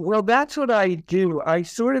 Well, that's what I do. I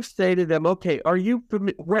sort of say to them, okay,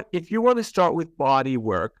 if you want to start with body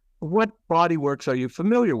work, what body works are you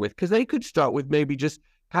familiar with? Because they could start with maybe just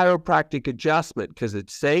chiropractic adjustment because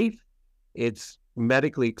it's safe, it's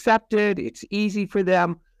medically accepted, it's easy for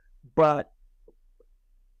them, but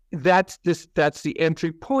that's the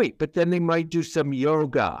entry point. But then they might do some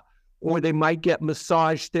yoga, or they might get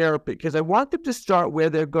massage therapy, because I want them to start where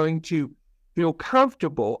they're going to feel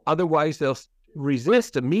comfortable. Otherwise, they'll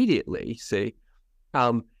resist immediately, see?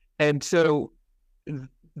 And so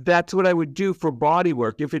that's what I would do for body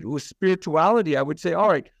work. If it was spirituality, I would say, all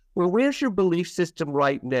right, well, where's your belief system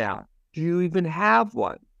right now? Do you even have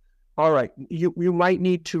one? All right, you might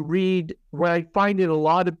need to read. What I find in a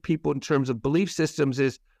lot of people in terms of belief systems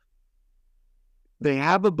is they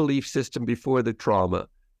have a belief system before the trauma.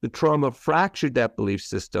 The trauma fractured that belief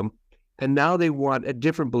system, and now they want a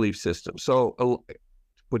different belief system. So to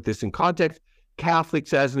put this in context,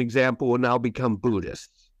 Catholics, as an example, will now become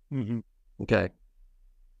Buddhists, okay?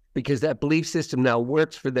 Because that belief system now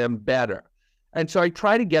works for them better. And so I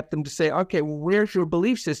try to get them to say, okay, well, where's your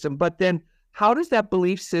belief system? But then how does that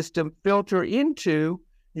belief system filter into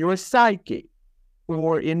your psyche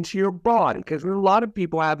or into your body? Because there are a lot of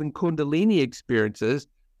people having Kundalini experiences,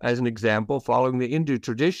 as an example, following the Hindu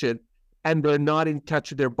tradition, and they're not in touch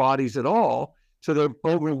with their bodies at all. So they've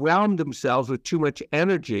overwhelmed themselves with too much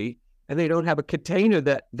energy, and they don't have a container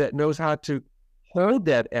that knows how to hold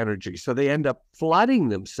that energy. So they end up flooding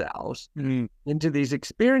themselves into these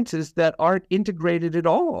experiences that aren't integrated at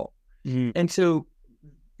all. And so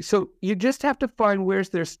you just have to find where's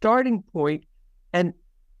their starting point. And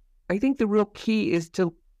I think the real key is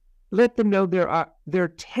to let them know there are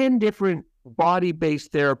 10 different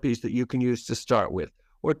body-based therapies that you can use to start with,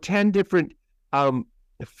 or 10 different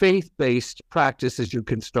faith-based practices you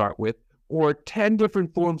can start with, or 10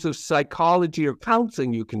 different forms of psychology or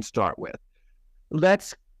counseling you can start with.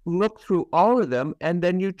 Let's look through all of them, and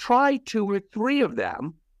then you try 2 or 3 of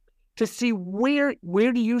them to see where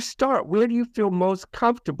do you start? Where do you feel most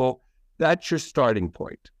comfortable? That's your starting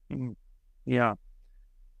point. Mm-hmm. Yeah.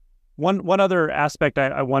 One other aspect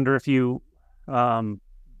I wonder if you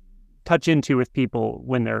touch into with people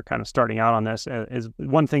when they're kind of starting out on this is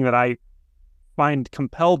one thing that I find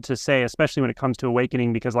compelled to say, especially when it comes to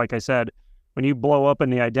awakening, because like I said, when you blow up in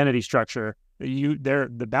the identity structure,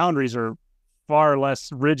 the boundaries are far less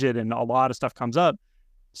rigid and a lot of stuff comes up.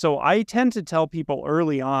 So I tend to tell people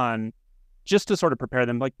early on, just to sort of prepare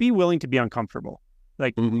them, like, be willing to be uncomfortable.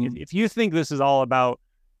 Like, if you think this is all about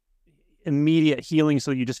immediate healing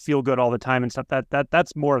so you just feel good all the time and stuff,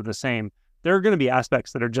 that's more of the same. There are going to be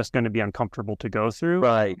aspects that are just going to be uncomfortable to go through.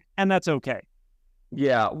 Right. And that's okay.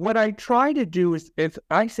 Yeah. What I try to do is, if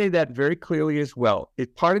I say that very clearly as well,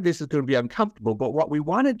 if part of this is going to be uncomfortable, but what we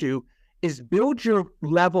want to do is build your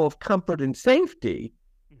level of comfort and safety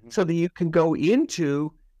so that you can go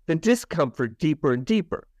into the discomfort deeper and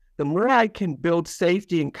deeper. The more I can build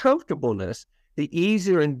safety and comfortableness, the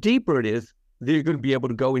easier and deeper it is that you're going to be able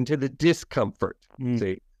to go into the discomfort.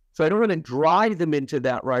 See? So I don't want to drive them into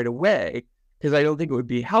that right away, because I don't think it would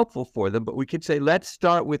be helpful for them. But we could say, let's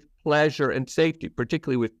start with pleasure and safety,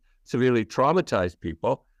 particularly with severely traumatized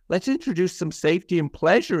people. Let's introduce some safety and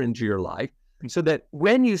pleasure into your life so that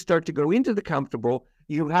when you start to go into the comfortable,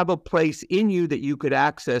 you have a place in you that you could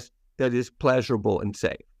access that is pleasurable and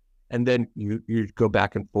safe. And then you go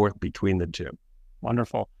back and forth between the two.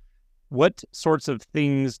 Wonderful. What sorts of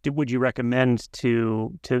things would you recommend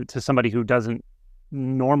to somebody who doesn't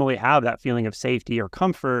normally have that feeling of safety or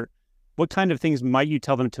comfort? What kind of things might you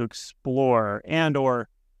tell them to explore? And or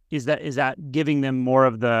is that giving them more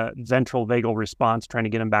of the ventral vagal response, trying to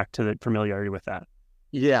get them back to the familiarity with that?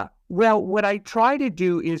 Yeah. Well, what I try to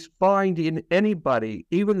do is find in anybody,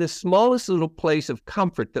 even the smallest little place of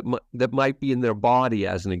comfort that might be in their body,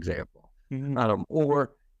 as an example.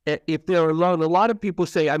 Or if they're alone, a lot of people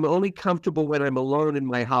say, I'm only comfortable when I'm alone in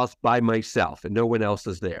my house by myself and no one else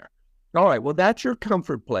is there. All right, well, that's your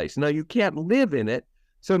comfort place. Now, you can't live in it.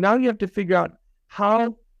 So now you have to figure out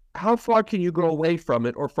how far can you go away from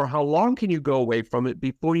it, or for how long can you go away from it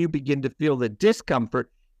before you begin to feel the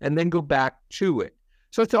discomfort and then go back to it.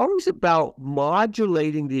 So it's always about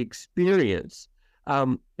modulating the experience.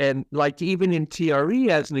 And like even in TRE,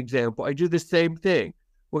 as an example, I do the same thing.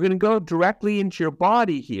 We're going to go directly into your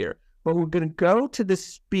body here, but we're going to go to the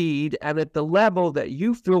speed and at the level that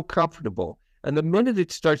you feel comfortable. And the minute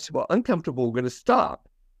it starts to feel uncomfortable, we're going to stop.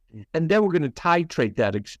 And then we're going to titrate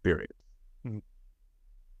that experience.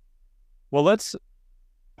 Well, let's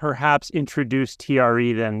perhaps introduce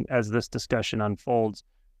TRE then as this discussion unfolds.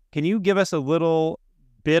 Can you give us a little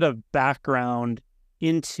bit of background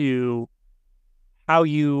into how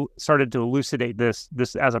you started to elucidate this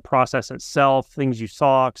as a process itself, things you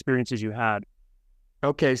saw, experiences you had?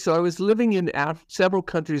 Okay, so I was living in several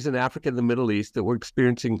countries in Africa and the Middle East that were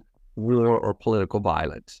experiencing war or political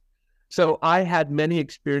violence. So I had many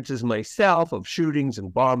experiences myself of shootings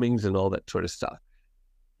and bombings and all that sort of stuff.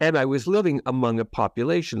 And I was living among a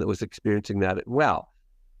population that was experiencing that as well.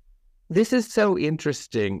 This is so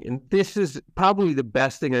interesting, and this is probably the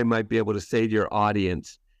best thing I might be able to say to your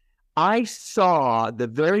audience. I saw the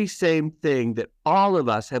very same thing that all of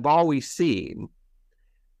us have always seen.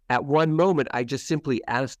 At one moment, I just simply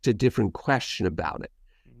asked a different question about it.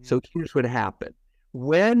 So here's what happened.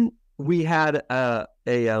 When we had a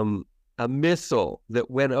missile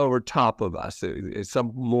that went over top of us,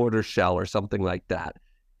 some mortar shell or something like that,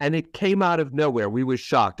 and it came out of nowhere, we were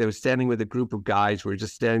shocked. I was standing with a group of guys. We were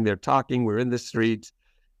just standing there talking. We're in the streets.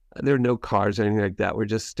 There are no cars or anything like that. We're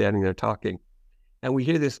just standing there talking. And we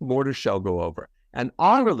hear this mortar shell go over. And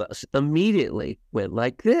all of us immediately went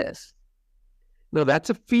like this. No, that's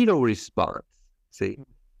a fetal response. See,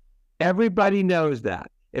 everybody knows that.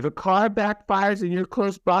 If a car backfires and you're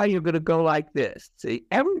close by, you're going to go like this. See,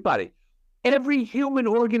 everybody. Every human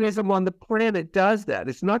organism on the planet does that.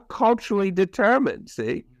 It's not culturally determined,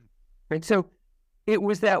 see? And so it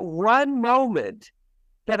was that one moment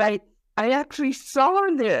that I actually saw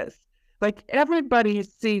this. Like, everybody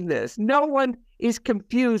has seen this. No one is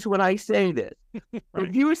confused when I say this. Right.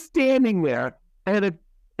 If you're standing there and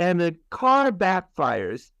a car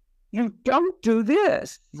backfires, you don't do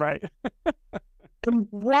this. Right.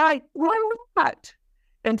 Why not?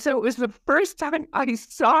 And so it was the first time I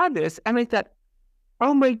saw this, and I thought,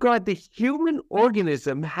 oh my God, the human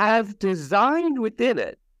organism has designed within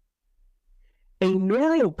it a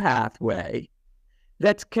neural pathway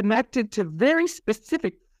that's connected to very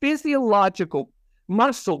specific physiological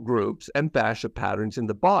muscle groups and fascia patterns in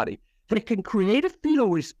the body that can create a fetal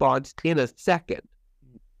response in a second.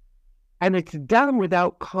 And it's done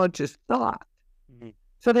without conscious thought. Mm-hmm.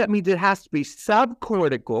 So that means it has to be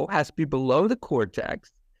subcortical, has to be below the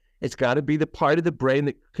cortex. It's got to be the part of the brain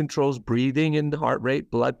that controls breathing and heart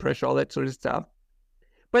rate, blood pressure, all that sort of stuff.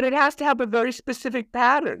 But it has to have a very specific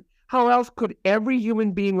pattern. How else could every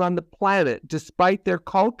human being on the planet, despite their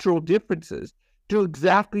cultural differences, do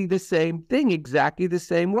exactly the same thing, exactly the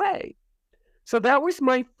same way? So that was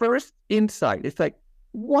my first insight. It's like,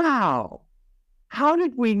 wow, how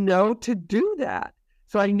did we know to do that?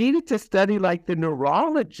 So I needed to study like the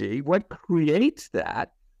neurology, what creates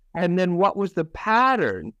that, and then what was the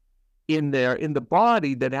pattern in there in the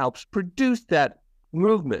body that helps produce that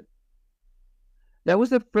movement. That was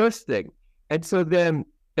the first thing. And so then,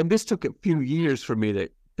 and this took a few years for me to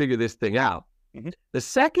figure this thing out. Mm-hmm. The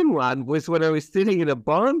second one was when I was sitting in a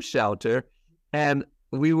bomb shelter, and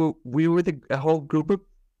we were a whole group of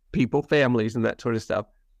people, families and that sort of stuff.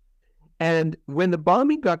 And when the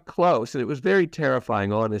bombing got close, and it was very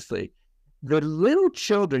terrifying, honestly, the little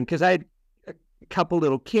children, because I had a couple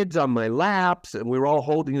little kids on my laps, and we were all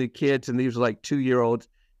holding the kids, and these were like 2-year-olds,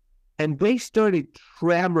 and they started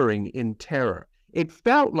tremoring in terror. It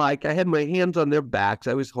felt like I had my hands on their backs.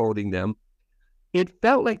 I was holding them. It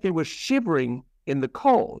felt like they were shivering in the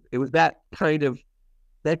cold. It was that kind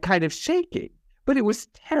of shaking, but it was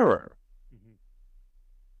terror. Mm-hmm.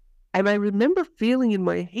 And I remember feeling in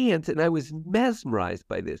my hands, and I was mesmerized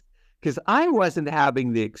by this because I wasn't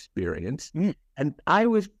having the experience, and I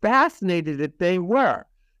was fascinated that they were.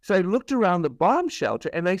 So I looked around the bomb shelter,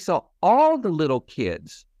 and I saw all the little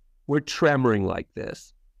kids were tremoring like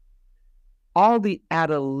this. All the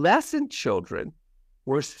adolescent children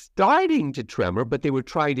were starting to tremor, but they were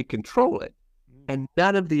trying to control it. And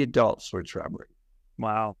none of the adults were tremoring.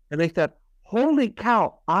 Wow. And I thought, holy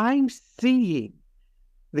cow, I'm seeing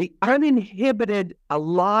the uninhibited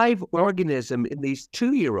alive organism in these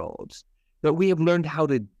 2-year-olds that we have learned how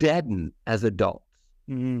to deaden as adults.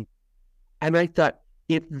 Mm-hmm. And I thought,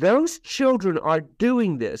 if those children are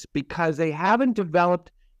doing this because they haven't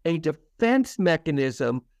developed a defense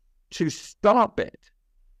mechanism to stop it,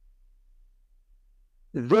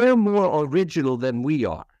 they're more original than we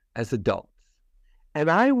are as adults. And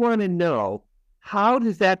I want to know, how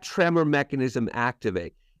does that tremor mechanism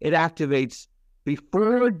activate? It activates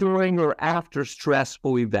before, during, or after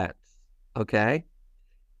stressful events, okay?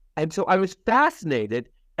 And so I was fascinated,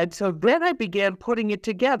 and so then I began putting it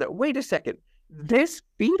together. Wait a second, this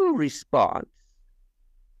fetal response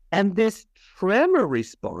and this tremor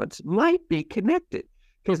response might be connected,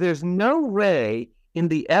 because there's no way in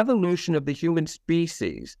the evolution of the human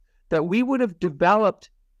species that we would have developed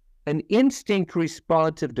an instinct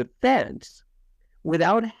response of defense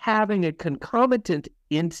without having a concomitant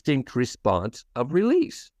instinct response of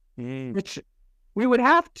release, which we would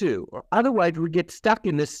have to, or otherwise we'd get stuck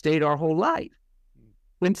in this state our whole life.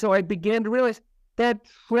 And so I began to realize that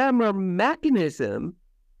tremor mechanism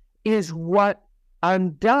is what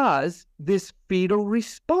undoes this fetal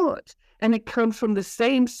response. And it comes from the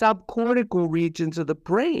same subcortical regions of the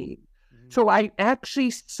brain. So I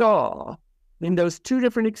actually saw in those two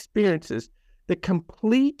different experiences the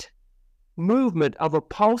complete movement of a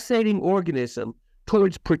pulsating organism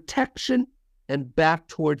towards protection and back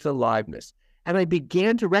towards aliveness. And I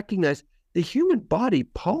began to recognize the human body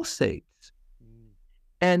pulsates.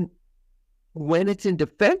 And when it's in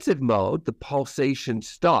defensive mode, the pulsation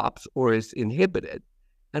stops or is inhibited.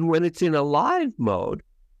 And when it's in alive mode,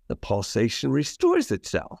 the pulsation restores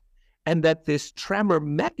itself. And that this tremor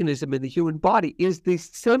mechanism in the human body is the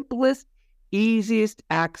simplest, easiest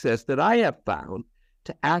access that I have found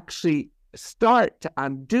to actually start to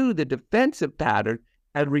undo the defensive pattern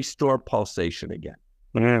and restore pulsation again.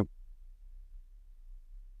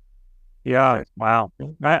 Yeah. Wow.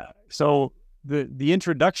 So the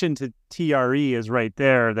introduction to TRE is right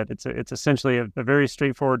there, that it's essentially a very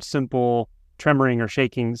straightforward, simple tremoring or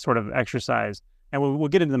shaking sort of exercise. And we'll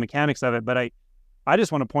get into the mechanics of it, but I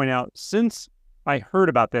just want to point out, since I heard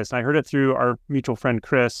about this, and I heard it through our mutual friend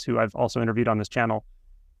Chris, who I've also interviewed on this channel,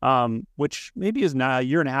 which maybe is now a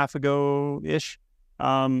year and a half ago-ish.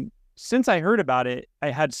 Since I heard about it,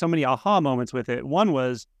 I had so many aha moments with it. One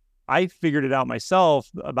was, I figured it out myself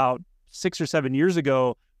about 6 or 7 years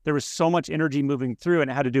ago. There was so much energy moving through, and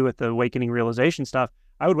it had to do with the awakening realization stuff.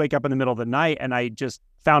 I would wake up in the middle of the night, and I just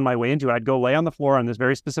found my way into it. I'd go lay on the floor on this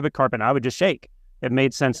very specific carpet, and I would just shake. It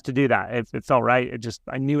made sense to do that. It felt right.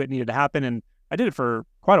 I knew it needed to happen, and I did it for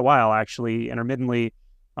quite a while, actually, intermittently.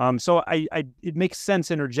 So it makes sense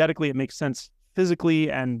energetically. It makes sense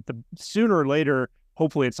physically, and the sooner or later,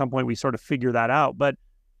 hopefully at some point we sort of figure that out. But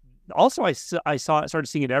also started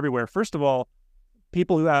seeing it everywhere. First of all,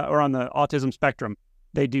 people who are on the autism spectrum,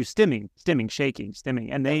 they do stimming, shaking, stimming.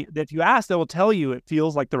 And if you ask, they will tell you it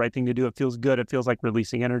feels like the right thing to do. It feels good. It feels like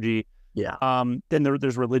releasing energy. Yeah. Then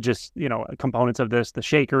there's religious, components of this, the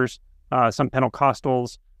shakers, some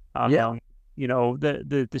Pentecostals, the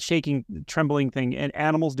shaking, trembling thing, and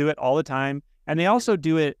animals do it all the time. And they also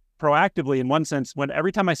do it proactively in one sense.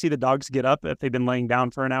 Every time I see the dogs get up, if they've been laying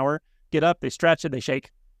down for an hour, get up, they stretch it, they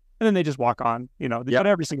shake, and then they just walk on, they do it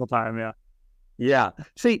every single time. Yeah. Yeah.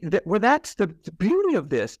 See, that's the beauty of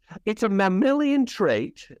this. It's a mammalian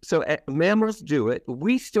trait. So mammals do it.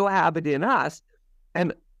 We still have it in us.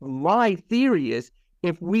 And my theory is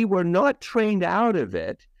if we were not trained out of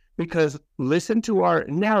it, because listen to our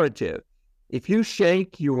narrative. If you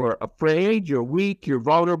shake, you're afraid, you're weak, you're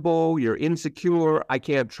vulnerable, you're insecure, I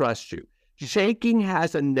can't trust you. Shaking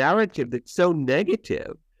has a narrative that's so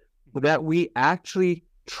negative that we actually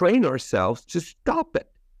train ourselves to stop it.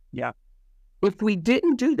 Yeah. If we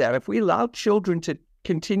didn't do that, if we allowed children to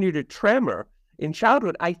continue to tremor in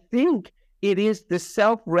childhood, I think it is the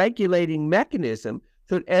self-regulating mechanism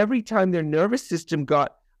that every time their nervous system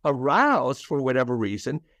got aroused for whatever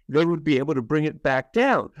reason, they would be able to bring it back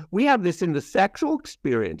down. We have this in the sexual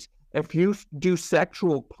experience. If you do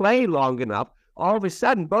sexual play long enough, all of a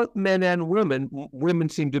sudden, both men and women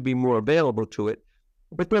seem to be more available to it,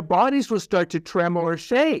 but their bodies will start to tremor or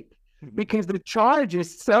shake. Because the charge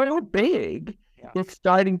is so big, it's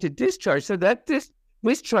starting to discharge. So that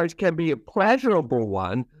discharge can be a pleasurable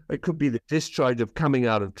one. It could be the discharge of coming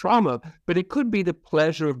out of trauma, but it could be the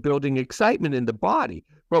pleasure of building excitement in the body.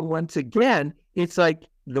 But once again, it's like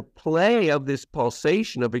the play of this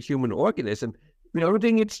pulsation of a human organism,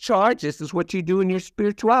 building its charge. This is what you do in your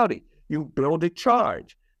spirituality. You build a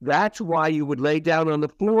charge. That's why you would lay down on the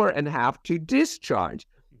floor and have to discharge.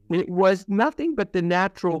 It was nothing but the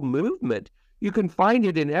natural movement. You can find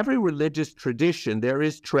it in every religious tradition. There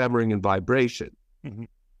is tremoring and vibration.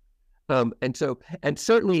 Mm-hmm. And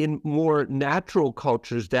certainly in more natural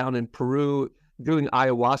cultures down in Peru, doing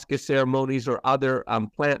ayahuasca ceremonies or other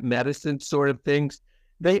plant medicine sort of things,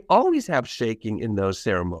 they always have shaking in those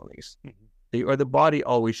ceremonies, or the body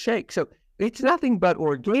always shakes. So it's nothing but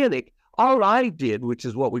organic. All I did, which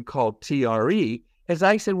is what we call TRE, as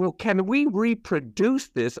I said, well, can we reproduce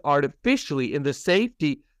this artificially in the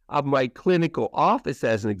safety of my clinical office,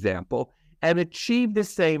 as an example, and achieve the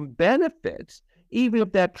same benefits, even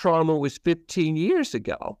if that trauma was 15 years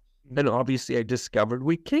ago? And obviously I discovered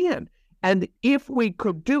we can. And if we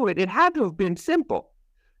could do it, it had to have been simple.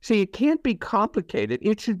 See, it can't be complicated.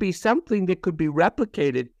 It should be something that could be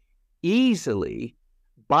replicated easily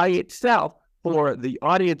by itself. For the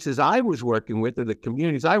audiences I was working with, or the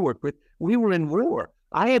communities I worked with, we were in war.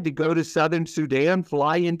 I had to go to southern Sudan,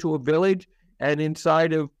 fly into a village, and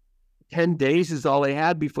inside of 10 days is all I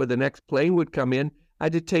had before the next plane would come in. I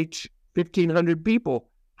had to teach 1,500 people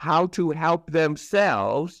how to help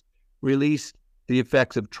themselves release the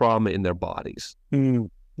effects of trauma in their bodies.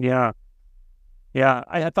 Yeah.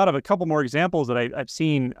 I thought of a couple more examples that I've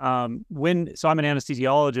seen. So I'm an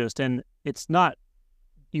anesthesiologist, and it's not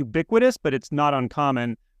ubiquitous, but it's not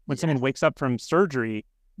uncommon when someone wakes up from surgery.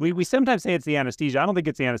 We sometimes say it's the anesthesia. I don't think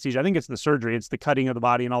it's the anesthesia. I think it's the surgery. It's the cutting of the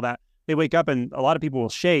body and all that. They wake up and a lot of people will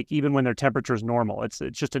shake even when their temperature is normal. It's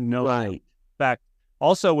just a no fact.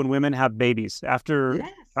 Also, when women have babies after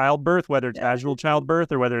childbirth, whether it's vaginal childbirth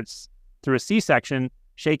or whether it's through a C-section,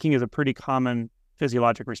 shaking is a pretty common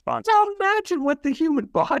physiologic response. Now imagine what the human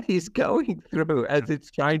body is going through as it's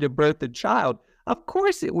trying to birth a child. Of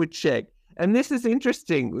course it would shake. And this is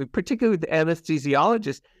interesting, particularly with the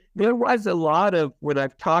anesthesiologists. There was a lot of, when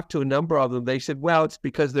I've talked to a number of them, they said, well, it's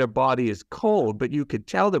because their body is cold, but you could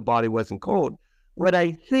tell their body wasn't cold. What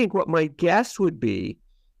my guess would be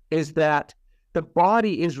is that the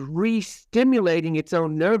body is re-stimulating its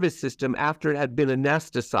own nervous system after it had been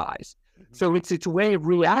anesthetized. So it's its way of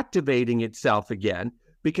reactivating itself again,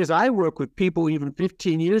 because I work with people even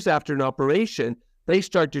 15 years after an operation, they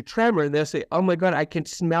start to tremor and they'll say, oh my God, I can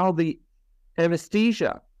smell the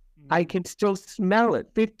anesthesia. I can still smell it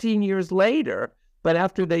 15 years later, but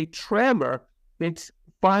after they tremor, it's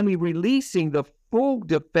finally releasing the full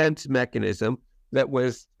defense mechanism that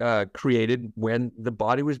was created when the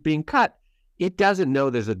body was being cut. It doesn't know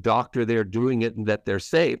there's a doctor there doing it and that they're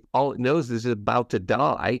safe. All it knows is it's about to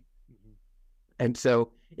die. And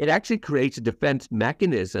so it actually creates a defense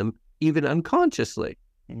mechanism, even unconsciously.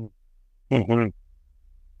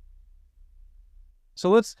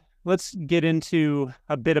 So let's get into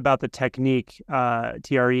a bit about the technique,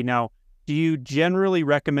 TRE. Now, Do you generally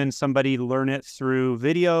recommend somebody learn it through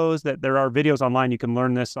videos, that there are videos online you can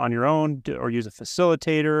learn this on your own, or use a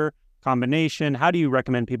facilitator, combination? How do you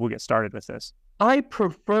recommend people get started with this? I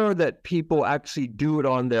prefer that people actually do it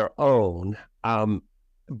on their own,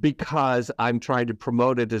 because I'm trying to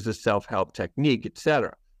promote it as a self-help technique,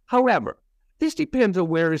 etc. However, this depends on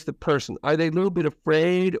where is the person. Are they a little bit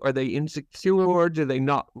afraid? Are they insecure?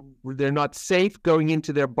 They're not safe going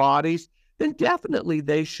into their bodies? Then definitely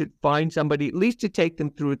they should find somebody at least to take them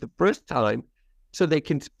through it the first time so they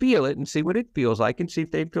can feel it and see what it feels like and see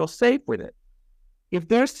if they feel safe with it. If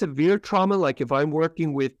there's severe trauma, like if I'm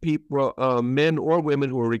working with people, men or women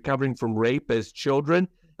who are recovering from rape as children,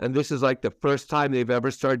 and this is like the first time they've ever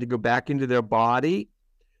started to go back into their body,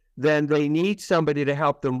 then they need somebody to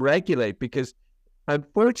help them regulate, because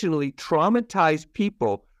unfortunately, traumatized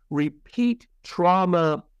people repeat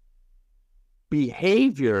trauma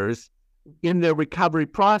behaviors in their recovery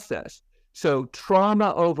process. So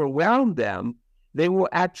trauma overwhelmed them. They will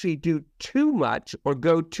actually do too much or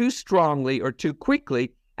go too strongly or too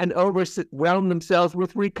quickly and overwhelm themselves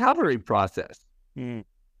with recovery process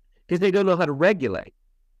because they don't know how to regulate.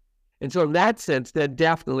 And so in that sense, then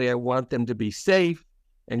definitely I want them to be safe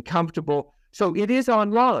and comfortable. So it is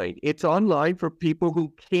online. It's online for people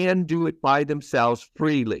who can do it by themselves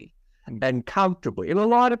freely and comfortably. And a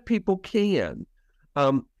lot of people can.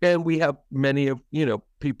 And we have many of,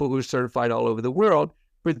 people who are certified all over the world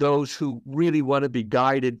for those who really want to be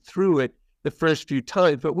guided through it the first few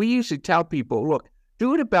times. But we usually tell people, look,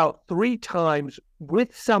 do it about 3 times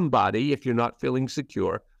with somebody if you're not feeling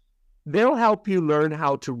secure. They'll help you learn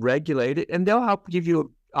how to regulate it, and they'll help give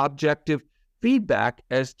you objective feedback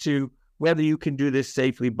as to whether you can do this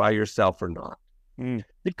safely by yourself or not.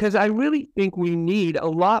 Because I really think we need a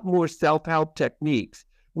lot more self-help techniques.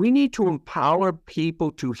 We need to empower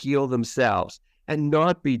people to heal themselves and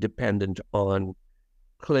not be dependent on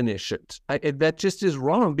clinicians. That just is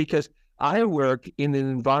wrong, because I work in an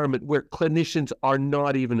environment where clinicians are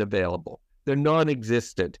not even available. They're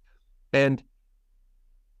non-existent. And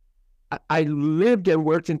I lived and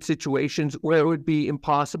worked in situations where it would be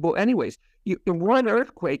impossible anyways. In one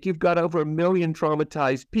earthquake, you've got over 1 million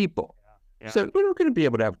traumatized people. Yeah. So you're not going to be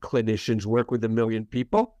able to have clinicians work with 1 million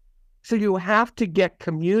people. So you have to get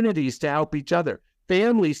communities to help each other,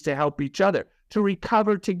 families to help each other, to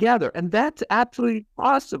recover together. And that's absolutely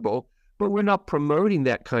possible, but we're not promoting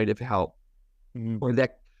that kind of help or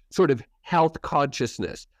that sort of health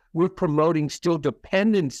consciousness. We're promoting still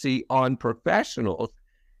dependency on professionals.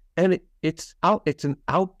 And it's an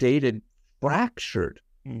outdated, fractured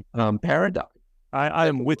paradigm. I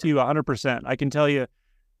am with you 100%. I can tell you,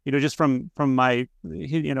 just from my,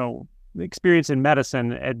 experience in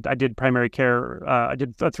medicine, and I did primary care. I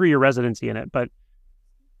did a 3-year residency in it, but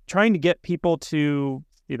trying to get people to,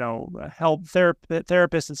 help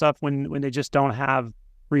therapists and stuff when they just don't have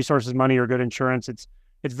resources, money, or good insurance, it's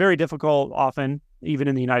very difficult often, even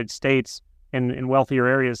in the United States and in wealthier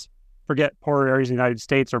areas. Forget poorer areas in the United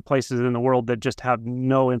States or places in the world that just have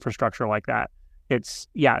no infrastructure like that.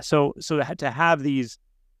 So to have these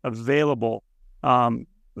available,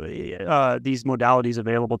 these modalities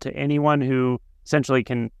available to anyone who essentially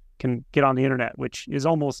can get on the internet, which is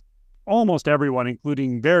almost everyone,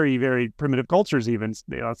 including very, very primitive cultures even.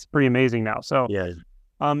 It's pretty amazing now. So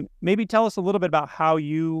maybe tell us a little bit about how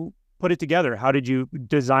you put it together. How did you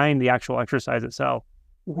design the actual exercise itself?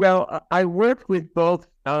 Well, I worked with both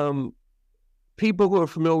people who are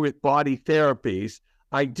familiar with body therapies.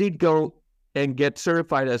 I did go and get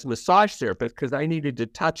certified as a massage therapist because I needed to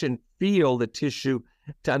touch and feel the tissue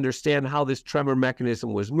to understand how this tremor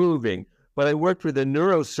mechanism was moving. But I worked with a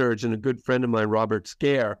neurosurgeon, a good friend of mine, Robert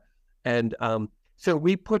Scare. And so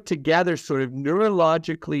we put together sort of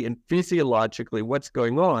neurologically and physiologically what's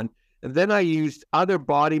going on. And then I used other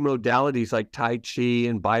body modalities like Tai Chi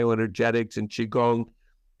and bioenergetics and Qigong.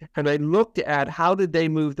 And I looked at how did they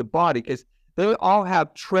move the body, because they all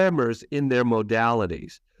have tremors in their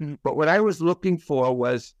modalities. But what I was looking for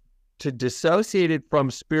was to dissociate it from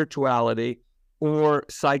spirituality or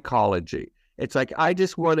psychology. It's like I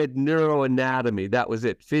just wanted neuroanatomy. That was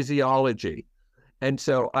it, physiology. And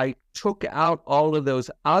so I took out all of those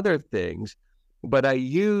other things, but I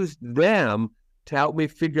used them to help me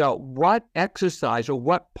figure out what exercise or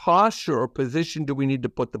what posture or position do we need to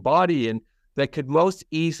put the body in that could most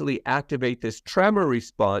easily activate this tremor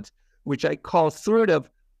response, which I call sort of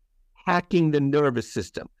hacking the nervous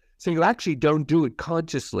system. So you actually don't do it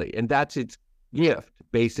consciously, and that's its gift,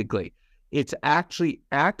 basically. It's actually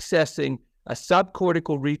accessing a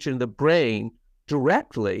subcortical region of the brain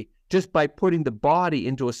directly just by putting the body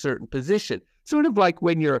into a certain position. Sort of like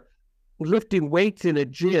when you're lifting weights in a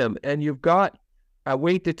gym and you've got a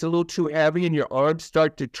weight that's a little too heavy and your arms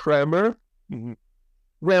start to tremor. Mm-hmm.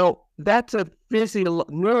 Well, that's a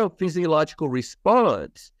neurophysiological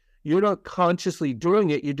response. You're not consciously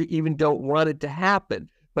doing it. You even don't want it to happen,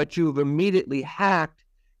 but you've immediately hacked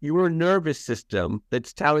your nervous system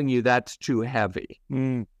that's telling you that's too heavy.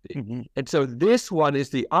 Mm-hmm. And so this one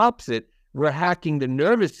is the opposite. We're hacking the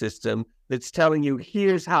nervous system that's telling you,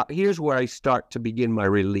 here's where I start to begin my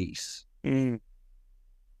release. Mm.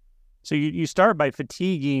 So you start by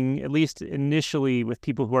fatiguing, at least initially with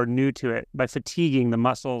people who are new to it, by fatiguing the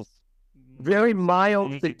muscles. Very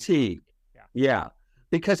mild fatigue. Yeah.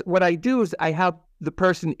 Because what I do is I have the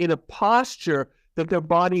person in a posture that their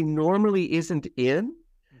body normally isn't in.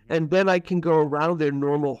 And then I can go around their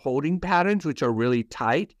normal holding patterns, which are really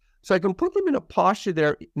tight. So I can put them in a posture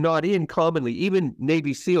they're not in commonly. Even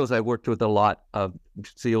Navy SEALs, I've worked with a lot of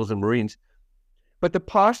SEALs and Marines. But the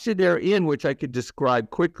posture they're in, which I could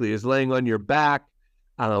describe quickly, is laying on your back,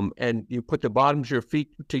 and you put the bottoms of your feet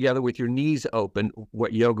together with your knees open,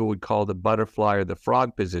 what yoga would call the butterfly or the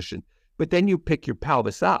frog position. But then you pick your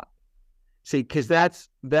pelvis up. See, because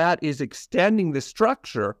that is extending the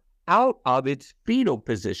structure out of its fetal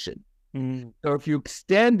position. Mm. So if you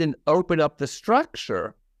extend and open up the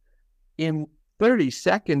structure, in 30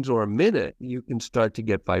 seconds or a minute, you can start to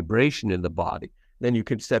get vibration in the body. Then you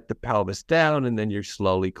can set the pelvis down, and then you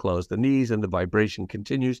slowly close the knees, and the vibration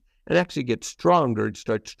continues and actually gets stronger and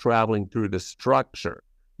starts traveling through the structure.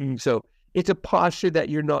 Mm. So it's a posture that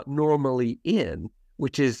you're not normally in,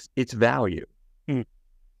 which is its value. Mm.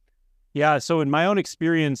 Yeah. So in my own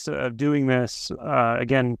experience of doing this,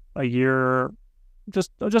 again,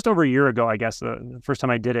 just over a year ago, I guess, the first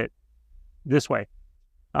time I did it this way.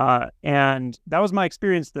 And that was my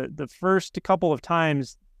experience. The first couple of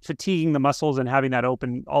times, fatiguing the muscles and having that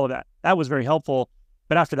open, all of that was very helpful.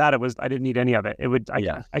 But after that, I didn't need any of it.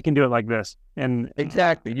 I can do it like this. And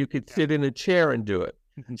exactly. You could sit in a chair and do it.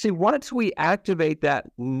 Mm-hmm. See, once we activate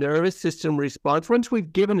that nervous system response, once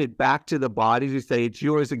we've given it back to the body to say it's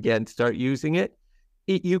yours again, start using it,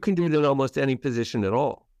 you can do it in almost any position at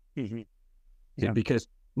all. Mm-hmm. Yeah. Because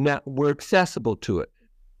now we're accessible to it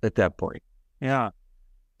at that point. Yeah.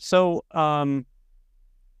 So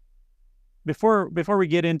before we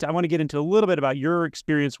get into, I want to get into a little bit about your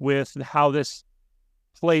experience with how this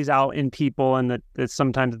plays out in people, and that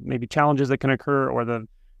sometimes maybe challenges that can occur, or the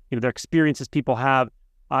experiences people have.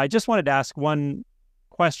 I just wanted to ask one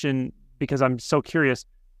question because I'm so curious.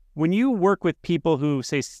 When you work with people who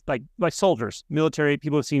say like soldiers, military,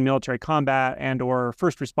 people who've seen military combat and or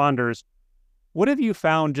first responders, what have you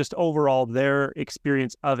found just overall their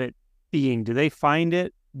experience of it being? Do they find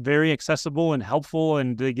it very accessible and helpful,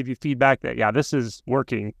 and do they give you feedback that, yeah, this is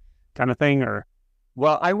working kind of thing? Or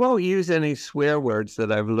well, I won't use any swear words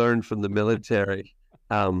that I've learned from the military.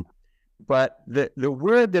 But the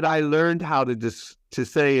word that I learned how to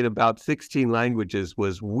say in about 16 languages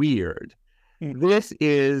was weird. This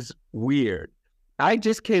is weird. I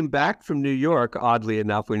just came back from New York, oddly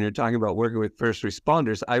enough, when you're talking about working with first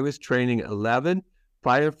responders. I was training 11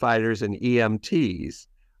 firefighters and EMTs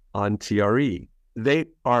on TRE. They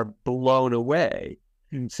are blown away,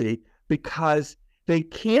 see, because they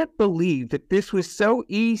can't believe that this was so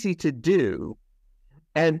easy to do,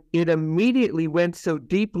 and it immediately went so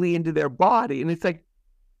deeply into their body. And it's like,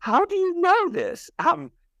 how do you know this?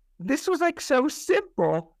 This was like so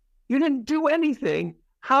simple. You didn't do anything.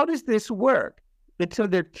 How does this work? And so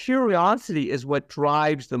their curiosity is what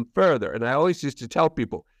drives them further. And I always used to tell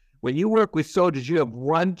people, when you work with soldiers, you have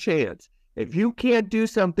one chance. If you can't do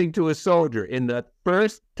something to a soldier in the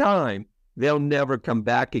first time, they'll never come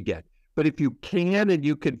back again. But if you can and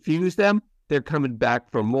you confuse them, they're coming back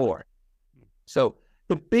for more. So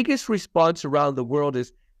the biggest response around the world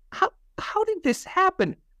is, how did this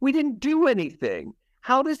happen? We didn't do anything.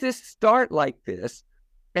 How does this start like this?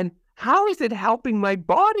 And how is it helping my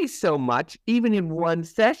body so much, even in one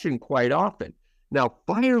session quite often? Now,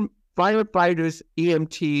 firefighters,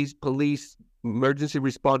 EMTs, police, emergency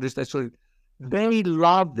responders, they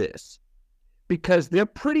love this because they're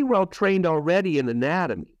pretty well trained already in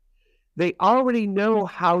anatomy. They already know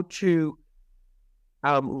how to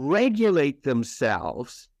regulate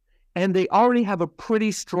themselves, and they already have a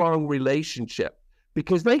pretty strong relationship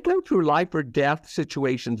because they go through life or death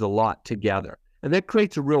situations a lot together, and that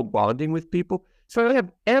creates a real bonding with people. So they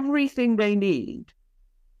have everything they need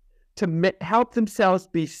to help themselves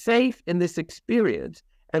be safe in this experience.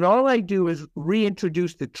 And all I do is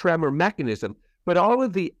reintroduce the tremor mechanism, but all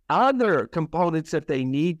of the other components that they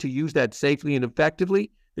need to use that safely and effectively,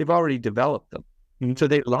 they've already developed them. So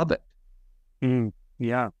they love it.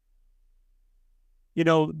 Yeah.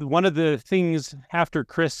 one of the things after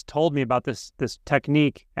Chris told me about this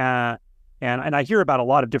technique, and I hear about a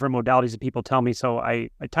lot of different modalities that people tell me, so I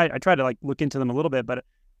try to like look into them a little bit, but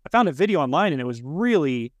I found a video online and it was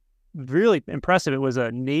really, really impressive. It was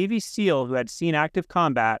a Navy SEAL who had seen active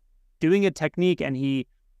combat doing a technique, and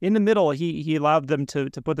in the middle, he allowed them to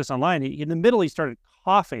put this online. In the middle, he started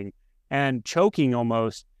coughing and choking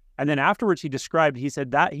almost. And then afterwards, he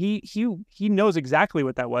said that he knows exactly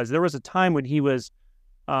what that was. There was a time when there was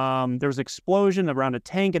an explosion around a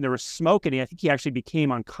tank and there was smoke, and I think he actually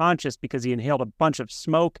became unconscious because he inhaled a bunch of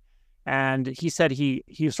smoke. And he said he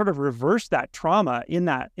sort of reversed that trauma in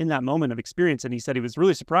that moment of experience. And he said he was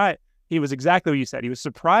really surprised. He was exactly what you said. He was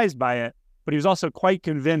surprised by it, but he was also quite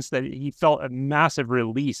convinced that he felt a massive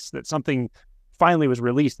release, that something finally was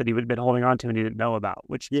released that he had been holding on to and he didn't know about,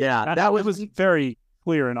 which that was very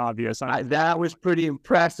clear and obvious. That was pretty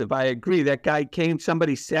impressive. I agree. That guy came,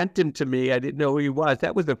 somebody sent him to me. I didn't know who he was.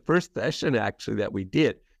 That was the first session actually that we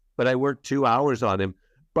did, but I worked 2 hours on him.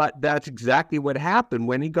 But that's exactly what happened.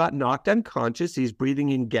 When he got knocked unconscious, he's breathing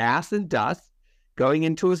in gas and dust going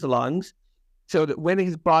into his lungs, so that when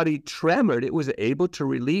his body tremored, it was able to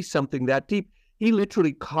release something that deep. He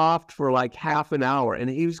literally coughed for like half an hour, and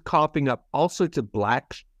he was coughing up all sorts of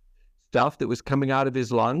black stuff that was coming out of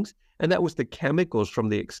his lungs, and that was the chemicals from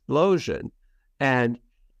the explosion. And,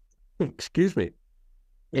 excuse me,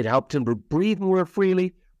 it helped him to breathe more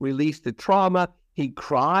freely, release the trauma. He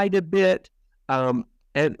cried a bit.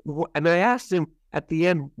 And I asked him at the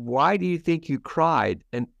end, why do you think you cried?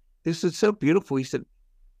 And this is so beautiful. He said,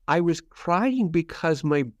 I was crying because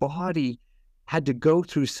my body had to go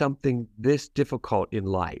through something this difficult in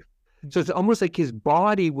life. So it's almost like his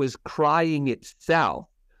body was crying itself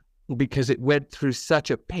because it went through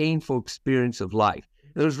such a painful experience of life.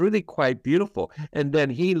 It was really quite beautiful. And then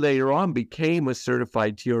he later on became a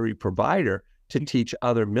certified theory provider to teach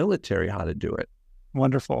other military how to do it.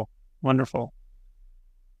 Wonderful. Wonderful.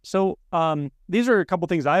 So these are a couple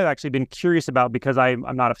things I've actually been curious about because I'm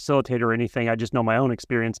not a facilitator or anything. I just know my own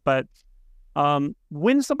experience. But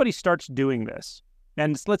when somebody starts doing this,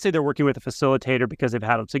 and let's say they're working with a facilitator because they've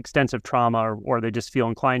had extensive trauma or they just feel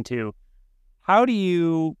inclined to, how do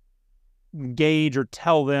you gauge or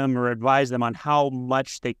tell them or advise them on how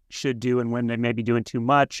much they should do and when they may be doing too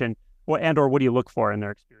much, or what do you look for in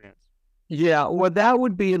their experience? Yeah, well, that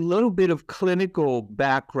would be a little bit of clinical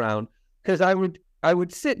background, because I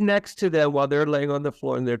would sit next to them while they're laying on the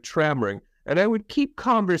floor and they're tremoring, and I would keep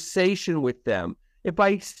conversation with them. If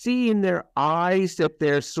I see in their eyes that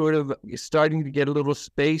they're sort of starting to get a little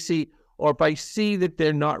spacey, or if I see that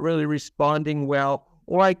they're not really responding well,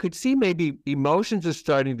 or I could see maybe emotions are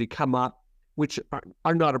starting to come up, which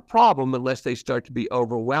are not a problem unless they start to be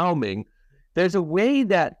overwhelming, there's a way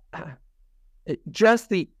that just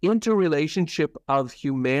the interrelationship of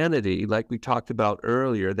humanity, like we talked about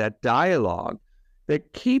earlier, that dialogue,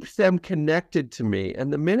 that keeps them connected to me.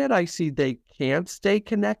 And the minute I see they can't stay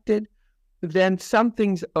connected, then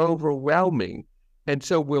something's overwhelming. And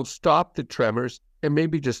so we'll stop the tremors and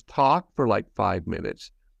maybe just talk for like 5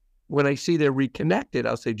 minutes. When I see they're reconnected,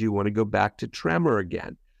 I'll say, do you want to go back to tremor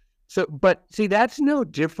again? So, but see, that's no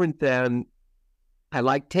different than, I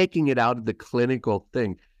like taking it out of the clinical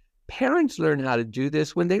thing. Parents learn how to do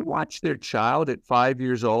this when they watch their child at 5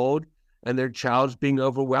 years old and their child's being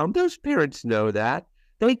overwhelmed. Those parents know that.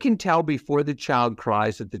 They can tell before the child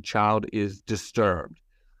cries that the child is disturbed.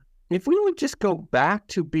 If we would just go back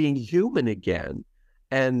to being human again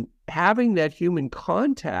and having that human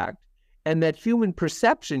contact and that human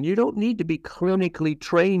perception, you don't need to be clinically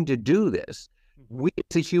trained to do this. We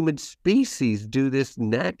as a human species do this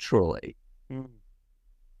naturally.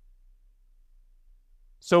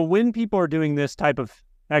 So when people are doing this type of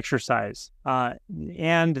exercise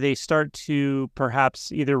and they start to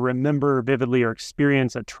perhaps either remember vividly or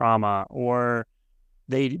experience a trauma, or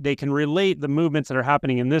they can relate the movements that are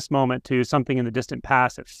happening in this moment to something in the distant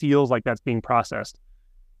past, it feels like that's being processed.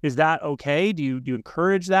 Is that okay? Do you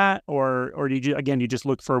encourage that, or do you just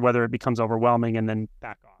look for whether it becomes overwhelming and then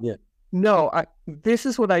back off? Yeah. No, this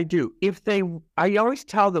is what I do. I always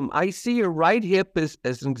tell them, I see your right hip as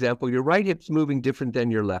an example. Your right hip's moving different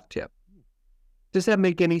than your left hip. Does that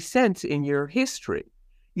make any sense in your history?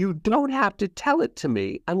 You don't have to tell it to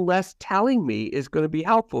me unless telling me is going to be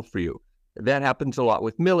helpful for you. That happens a lot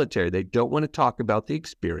with military. They don't want to talk about the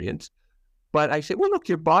experience. But I say, well, look,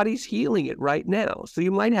 your body's healing it right now. So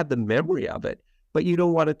you might have the memory of it, but you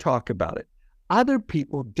don't want to talk about it. Other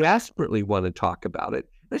people desperately want to talk about it.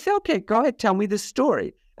 I say, okay, go ahead, tell me the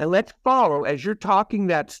story. And let's follow as you're talking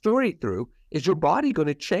that story through. Is your body going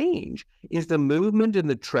to change? Is the movement and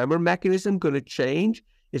the tremor mechanism going to change?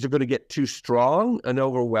 Is it going to get too strong and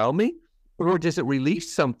overwhelming? Or does it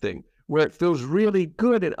release something where it feels really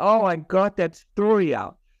good and, oh, I got that story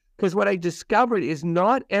out? Because what I discovered is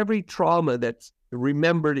not every trauma that's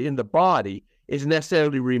remembered in the body is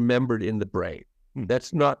necessarily remembered in the brain.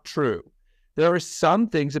 That's not true. There are some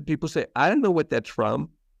things that people say, I don't know what that's from.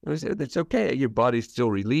 And I say, that's okay. Your body's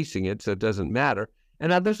still releasing it, so it doesn't matter.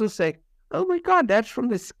 And others will say, oh my God, that's from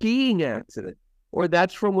the skiing accident. Or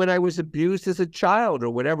that's from when I was abused as a child, or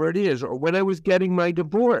whatever it is, or when I was getting my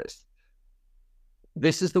divorce.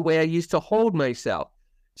 This is the way I used to hold myself.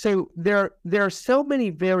 So there are so many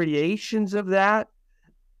variations of that.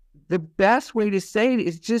 The best way to say it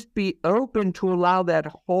is just be open to allow that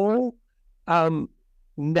whole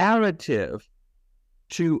narrative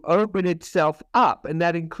to open itself up. And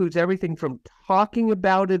that includes everything from talking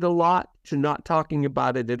about it a lot to not talking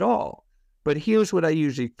about it at all. But here's what I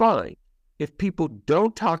usually find. If people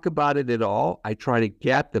don't talk about it at all, I try to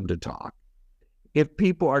get them to talk. If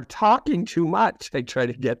people are talking too much, I try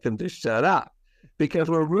to get them to shut up. Because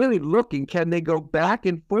we're really looking, can they go back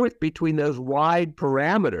and forth between those wide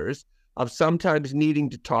parameters of sometimes needing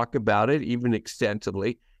to talk about it, even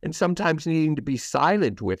extensively, and sometimes needing to be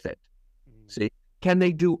silent with it. See, can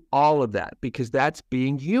they do all of that? Because that's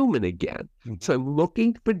being human again. So I'm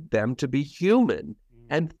looking for them to be human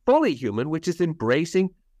and fully human, which is embracing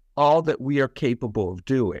all that we are capable of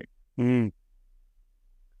doing.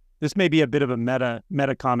 This may be a bit of a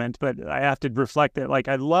meta comment, but I have to reflect that. Like,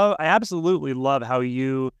 I absolutely love how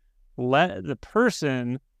you let the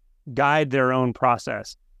person guide their own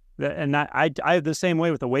process. And I have the same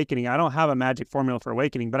way with awakening. I don't have a magic formula for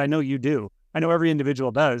awakening, but I know you do. I know every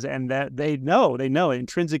individual does, and that they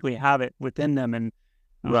intrinsically have it within them. And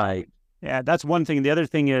right. Yeah, that's one thing. The other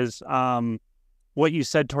thing is what you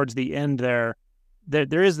said towards the end there.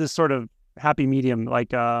 There is this sort of happy medium,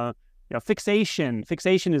 like fixation.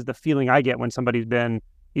 Fixation is the feeling I get when somebody's been,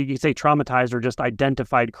 you could say, traumatized or just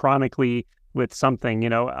identified chronically with something.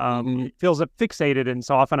 It feels fixated, and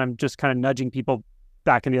so often I'm just kind of nudging people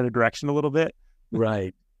back in the other direction a little bit.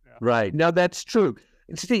 Right. Yeah. Right. Now that's true.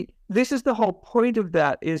 See, this is the whole point of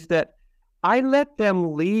that, is that I let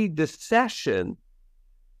them lead the session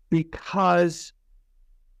because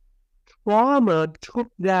trauma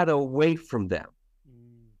took that away from them.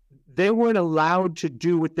 They weren't allowed to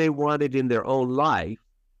do what they wanted in their own life,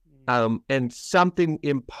 and something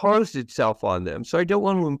imposed itself on them. So I don't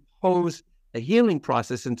want to impose a healing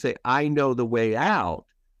process and say, I know the way out.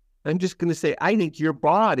 I'm just going to say, I think your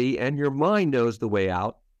body and your mind knows the way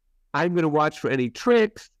out. I'm going to watch for any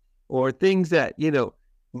tricks or things that,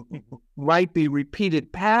 might be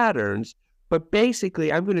repeated patterns. But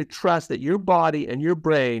basically, I'm going to trust that your body and your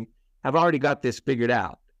brain have already got this figured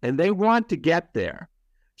out, and they want to get there.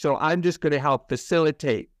 So I'm just going to help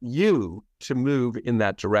facilitate you to move in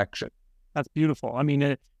that direction. That's beautiful. I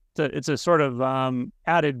mean, it's a sort of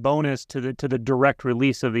added bonus to the direct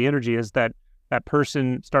release of the energy, is that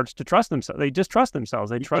person starts to trust themselves. They just trust themselves.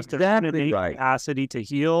 They trust their innate capacity to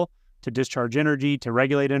heal, to discharge energy, to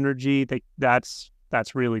regulate energy. That's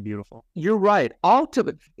really beautiful. You're right.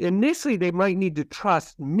 Initially, they might need to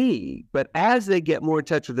trust me, but as they get more in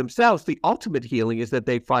touch with themselves, the ultimate healing is that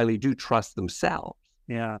they finally do trust themselves.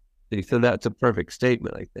 Yeah. So that's a perfect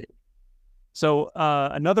statement, I think. So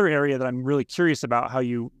another area that I'm really curious about how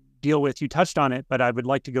you deal with, you touched on it, but I would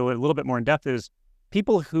like to go a little bit more in depth, is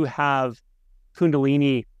people who have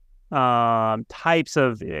Kundalini types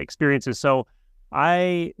of experiences. So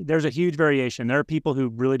there's a huge variation. There are people who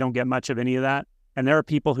really don't get much of any of that. And there are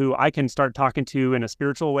people who I can start talking to in a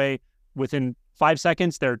spiritual way. Within 5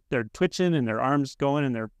 seconds, they're twitching and their arms going,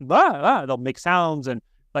 and they'll make sounds, and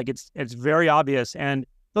like it's very obvious. And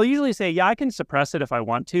they'll usually say, yeah, I can suppress it if I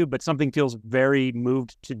want to, but something feels very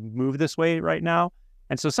moved to move this way right now.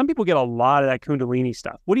 And so some people get a lot of that Kundalini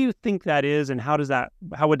stuff. What do you think that is, and how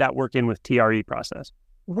would that work in with TRE process?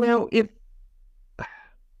 Well,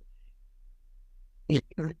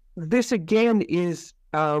 this again is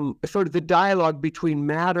sort of the dialogue between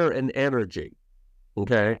matter and energy.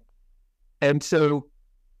 Okay. And so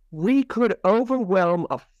we could overwhelm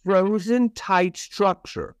a frozen, tight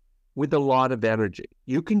structure with a lot of energy.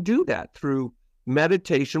 You can do that through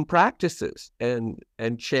meditation practices and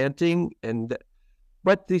chanting,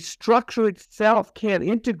 but the structure itself can't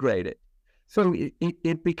integrate it. So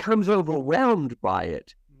it becomes overwhelmed by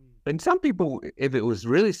it. And some people, if it was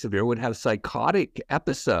really severe, would have psychotic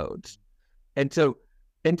episodes. And so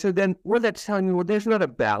then, that's telling me, there's not a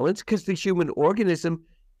balance, because the human organism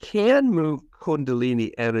can move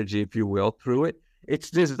Kundalini energy, if you will, through it. It's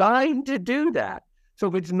designed to do that. So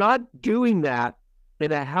if it's not doing that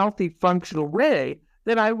in a healthy, functional way,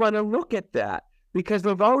 then I want to look at that. because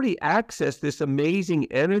they've already accessed this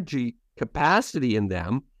amazing energy capacity in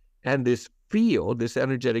them and this field, this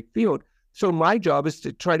energetic field. So my job is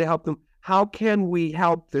to try to help them. How can we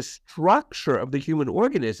help the structure of the human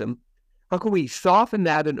organism? How can we soften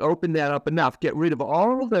that and open that up enough, get rid of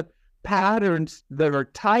all the patterns that are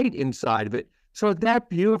tight inside of it, so that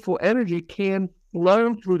beautiful energy can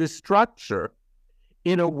flow through the structure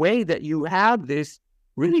in a way that you have this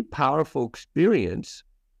really powerful experience.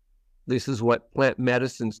 This is what plant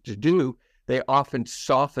medicines do. They often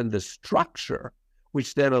soften the structure,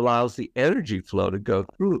 which then allows the energy flow to go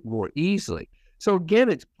through it more easily. So again,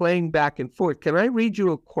 it's playing back and forth. Can I read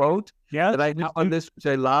you a quote that I have on this, which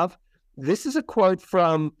I love? This is a quote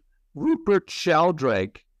from Rupert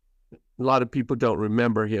Sheldrake. A lot of people don't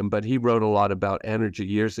remember him, but he wrote a lot about energy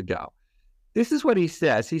years ago. This is what he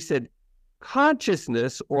says. He said,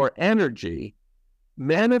 consciousness or energy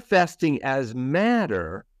manifesting as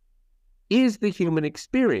matter is the human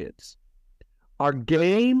experience. Our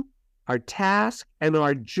game, our task, and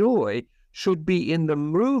our joy should be in the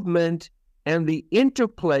movement and the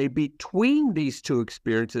interplay between these two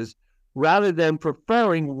experiences rather than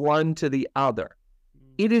preferring one to the other.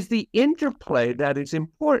 It is the interplay that is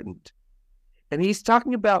important. And he's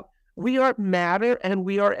talking about we are matter and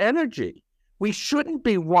we are energy. We shouldn't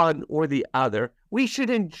be one or the other. We should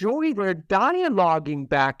enjoy their dialoguing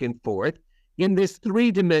back and forth in this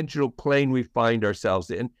three-dimensional plane we find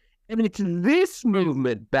ourselves in. And it's this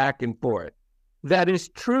movement back and forth that is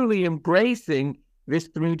truly embracing this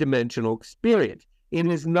three-dimensional experience. It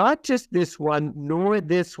is not just this one nor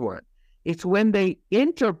this one. It's when they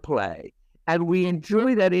interplay and we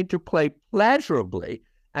enjoy that interplay pleasurably.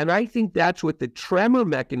 And I think that's what the tremor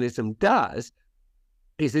mechanism does,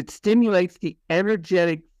 is it stimulates the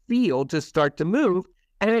energetic field to start to move,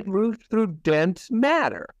 and it moves through dense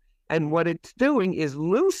matter. And what it's doing is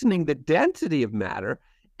loosening the density of matter,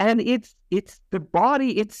 and it's the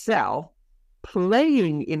body itself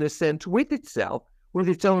playing, in a sense, with itself, with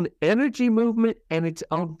its own energy movement and its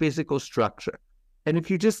own physical structure. And if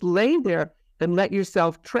you just lay there and let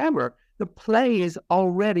yourself tremor, the play is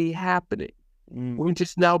already happening. We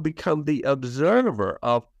just now become the observer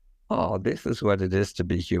of, oh, this is what it is to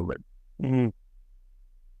be human.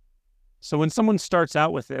 So when someone starts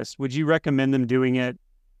out with this, would you recommend them doing it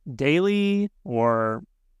daily, or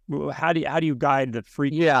how do you guide the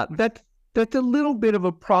free? Yeah, that's a little bit of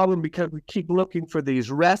a problem because we keep looking for these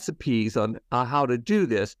recipes on how to do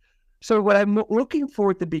this. So what I'm looking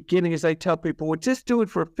for at the beginning is I tell people, well, just do it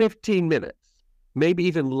for 15 minutes, maybe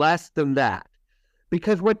even less than that.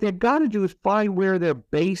 Because what they've got to do is find where their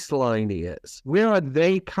baseline is. Where are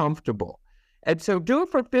they comfortable? And so do it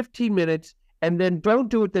for 15 minutes and then don't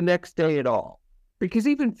do it the next day at all. Because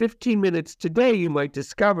even 15 minutes today, you might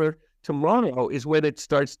discover tomorrow is when it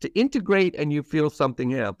starts to integrate and you feel something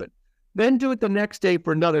happen. Then do it the next day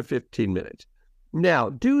for another 15 minutes. Now,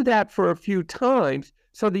 do that for a few times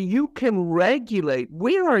so that you can regulate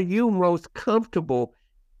where are you most comfortable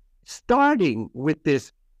starting with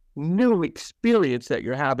this new experience that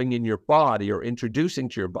you're having in your body or introducing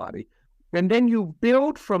to your body. And then you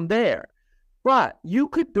build from there. But you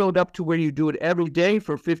could build up to where you do it every day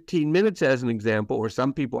for 15 minutes as an example, or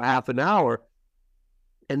some people half an hour.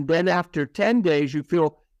 And then after 10 days, you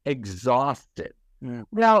feel exhausted. Yeah.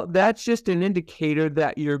 Now, that's just an indicator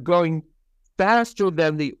that you're going faster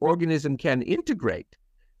than the organism can integrate.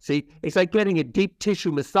 See, it's like getting a deep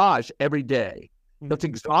tissue massage every day. That's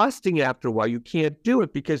exhausting after a while. You can't do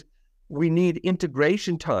it because we need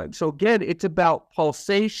integration time. So again, it's about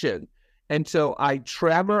pulsation. And so I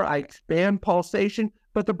tremor, I expand pulsation,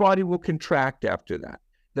 but the body will contract after that.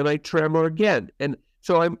 Then I tremor again. And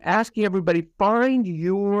so I'm asking everybody, find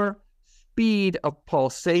your speed of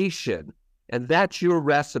pulsation. And that's your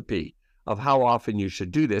recipe of how often you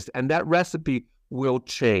should do this. And that recipe will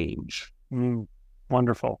change.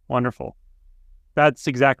 Wonderful, wonderful. That's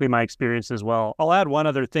exactly my experience as well. I'll add one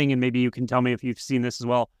other thing, and maybe you can tell me if you've seen this as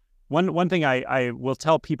well. One thing I will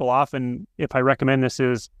tell people often, if I recommend this,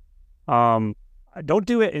 is don't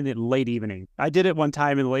do it in the late evening. I did it one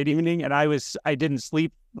time in the late evening, and I didn't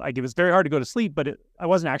sleep. Like, it was very hard to go to sleep, but I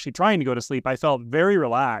wasn't actually trying to go to sleep. I felt very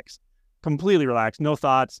relaxed, completely relaxed, no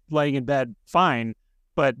thoughts, laying in bed, fine.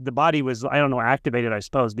 But the body was, I don't know, activated, I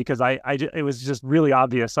suppose, because it was just really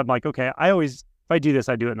obvious. I'm like, okay, if I do this,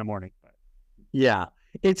 I do it in the morning. Yeah,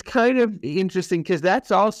 it's kind of interesting because that's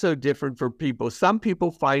also different for people. Some people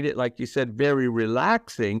find it, like you said, very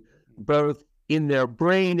relaxing, both in their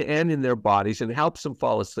brain and in their bodies, and helps them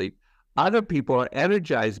fall asleep. Other people are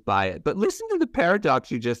energized by it. But listen to the paradox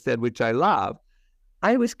you just said, which I love.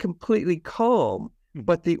 I was completely calm,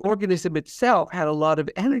 but the organism itself had a lot of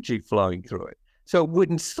energy flowing through it. so it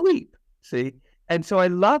wouldn't sleep, see? And so I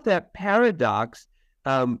love that paradox,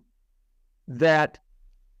 that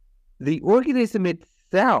the organism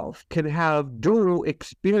itself can have dual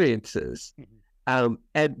experiences. And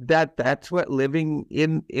that's what living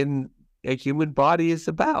in a human body is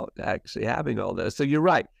about, actually having all those. So you're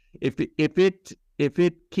right. If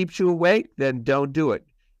it keeps you awake, then don't do it.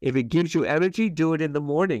 If it gives you energy, do it in the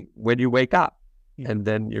morning when you wake up, and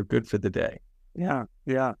then you're good for the day. Yeah.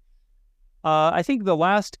 I think the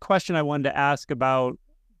last question I wanted to ask about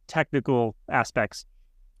technical aspects,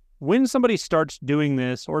 when somebody starts doing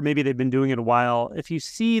this, or maybe they've been doing it a while, if you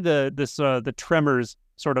see the tremors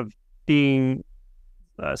sort of being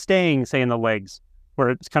staying, say, in the legs, where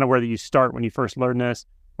it's kind of where you start when you first learn this,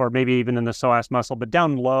 or maybe even in the psoas muscle, but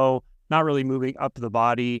down low, not really moving up the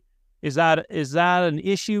body, is that an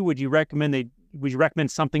issue? Would you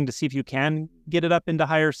recommend something to see if you can get it up into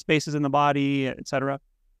higher spaces in the body, et cetera?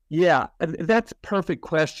 Yeah, that's a perfect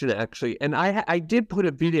question, actually. And I did put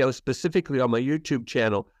a video specifically on my YouTube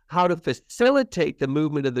channel, how to facilitate the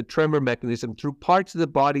movement of the tremor mechanism through parts of the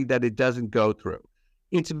body that it doesn't go through.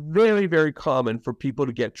 It's very, very common for people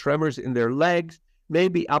to get tremors in their legs,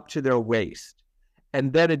 maybe up to their waist,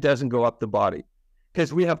 and then it doesn't go up the body.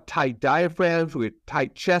 Because we have tight diaphragms, we have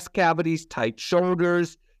tight chest cavities, tight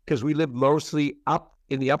shoulders, because we live mostly up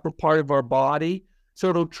in the upper part of our body. So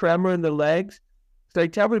it'll tremor in the legs. So I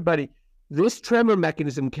tell everybody, this tremor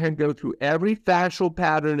mechanism can go through every fascial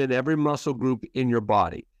pattern and every muscle group in your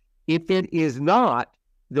body. If it is not,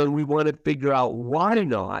 then we want to figure out why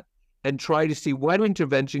not and try to see what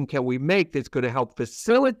intervention can we make that's going to help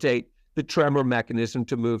facilitate the tremor mechanism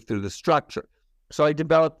to move through the structure. So I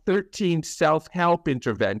developed 13 self-help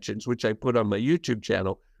interventions, which I put on my YouTube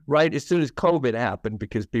channel right as soon as COVID happened,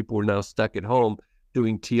 because people were now stuck at home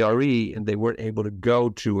doing TRE and they weren't able to go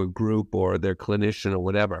to a group or their clinician or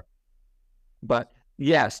whatever. But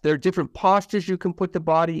yes, there are different postures you can put the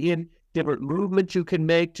body in, different movements you can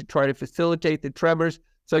make to try to facilitate the tremors.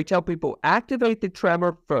 So I tell people, activate the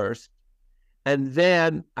tremor first, and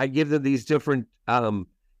then I give them these different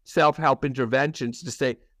self-help interventions to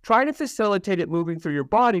say, try to facilitate it moving through your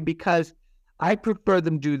body, because I prefer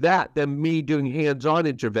them do that than me doing hands-on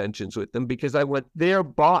interventions with them, because I want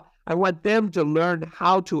I want them to learn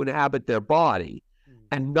how to inhabit their body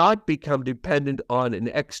and not become dependent on an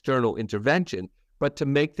external intervention, but to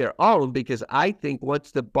make their own, because I think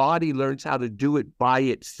once the body learns how to do it by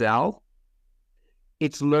itself,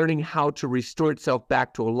 it's learning how to restore itself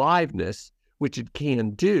back to aliveness, which it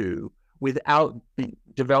can do without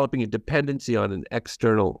developing a dependency on an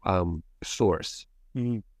external source.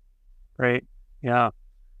 Great. Yeah.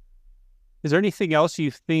 Is there anything else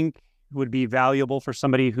you think would be valuable for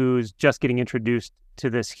somebody who's just getting introduced to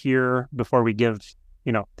this here before we give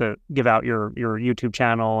out your YouTube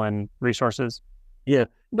channel and resources? Yeah.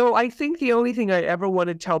 No, I think the only thing I ever want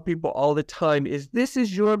to tell people all the time is this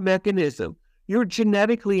is your mechanism. You're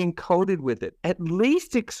genetically encoded with it. At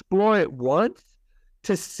least explore it once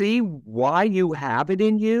to see why you have it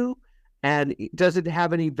in you, and does it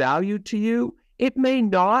have any value to you? It may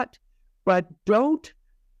not, but don't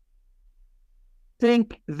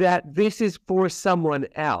think that this is for someone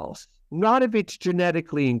else. Not if it's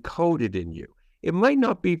genetically encoded in you. It might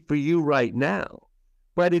not be for you right now,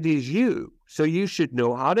 but it is you. So you should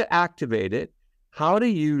know how to activate it, how to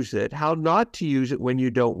use it, how not to use it when you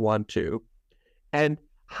don't want to, and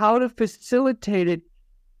how to facilitate it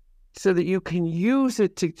so that you can use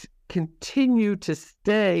it to continue to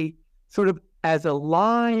stay sort of as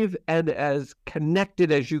alive and as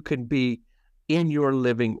connected as you can be in your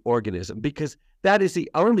living organism, because that is the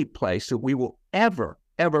only place that we will ever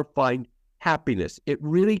find happiness. It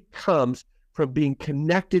really comes from being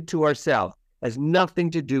connected to ourselves. It has nothing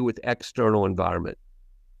to do with external environment.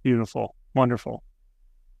 Beautiful. Wonderful.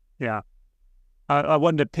 Yeah. I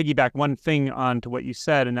wanted to piggyback one thing onto what you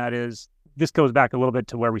said, and that is, this goes back a little bit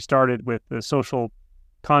to where we started with the social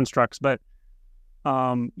constructs, but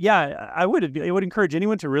I would encourage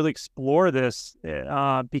anyone to really explore this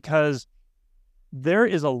because there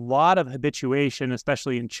is a lot of habituation,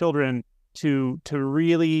 especially in children, to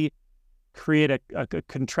really create a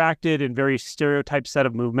contracted and very stereotyped set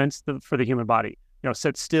of movements for the human body.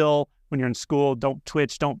 Sit still when you're in school, don't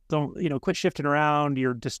twitch, don't quit shifting around,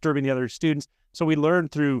 you're disturbing the other students. So we learn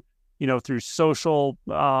through social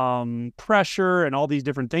pressure and all these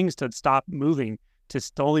different things to stop moving, to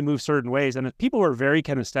only move certain ways. And if people are very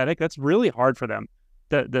kinesthetic, that's really hard for them.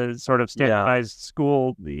 The sort of standardized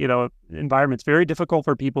school, environment's very difficult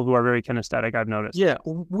for people who are very kinesthetic, I've noticed. Yeah,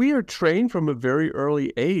 we are trained from a very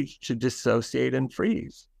early age to dissociate and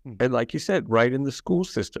freeze. And like you said, right in the school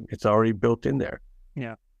system, it's already built in there.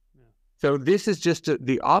 Yeah. So this is just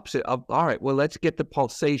the opposite of, all right, well, let's get the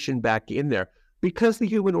pulsation back in there, because the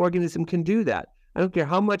human organism can do that. I don't care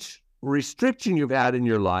how much restriction you've had in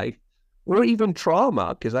your life, or even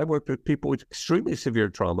trauma, because I work with people with extremely severe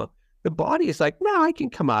trauma. The body is like, no, I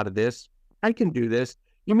can come out of this. I can do this.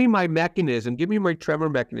 Give me my mechanism. Give me my tremor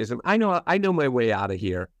mechanism. I know my way out of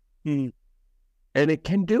here. And it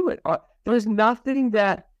can do it. There's nothing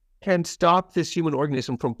that can stop this human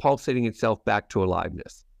organism from pulsating itself back to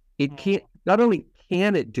aliveness. It can't. Not only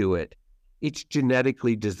can it do it, it's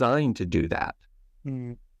genetically designed to do that.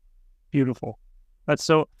 Beautiful. That's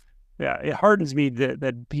so. Yeah, it hardens me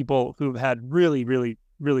that people who've had really, really,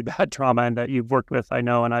 really bad trauma and that you've worked with, I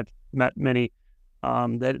know, and I've met many,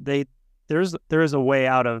 that there is a way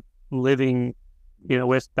out of living,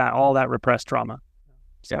 with all that repressed trauma.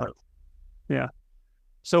 So, yeah.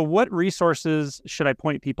 So what resources should I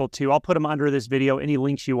point people to? I'll put them under this video. Any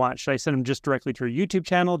links you want. Should I send them just directly to your YouTube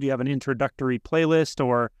channel? Do you have an introductory playlist,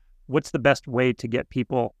 or what's the best way to get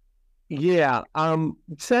people? Yeah,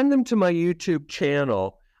 send them to my YouTube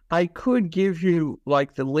channel. I could give you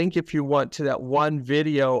the link if you want to that one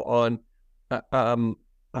video on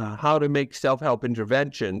how to make self-help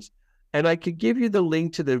interventions. And I could give you the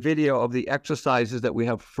link to the video of the exercises that we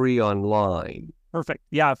have free online. Perfect.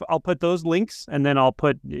 Yeah, I'll put those links, and then I'll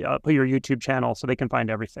put your YouTube channel so they can find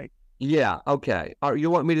everything. Yeah, okay. You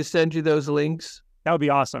want me to send you those links? That would be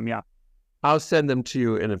awesome, yeah. I'll send them to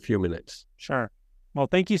you in a few minutes. Sure. Well,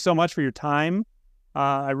 thank you so much for your time.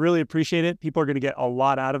 I really appreciate it. People are going to get a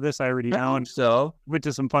lot out of this. I already know, and so went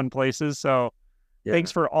to some fun places. So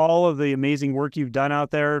thanks for all of the amazing work you've done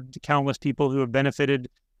out there, to countless people who have benefited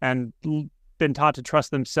and been taught to trust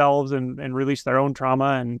themselves and release their own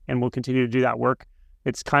trauma, and will continue to do that work.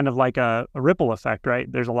 It's kind of like a ripple effect, right?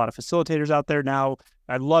 There's a lot of facilitators out there now.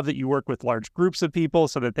 I love that you work with large groups of people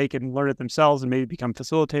so that they can learn it themselves and maybe become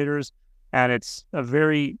facilitators. And it's a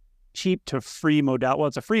very cheap to free modality. Well,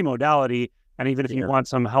 it's a free modality. And even if you want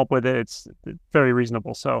some help with it, it's very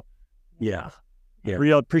reasonable. So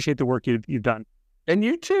really appreciate the work you've done. And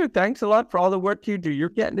you too. Thanks a lot for all the work you do. You're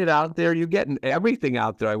getting it out there. You're getting everything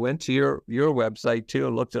out there. I went to your website too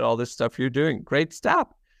and looked at all this stuff you're doing. Great stuff.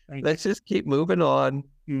 Let's just keep moving on.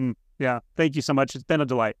 Yeah. Thank you so much. It's been a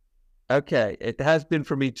delight. Okay. It has been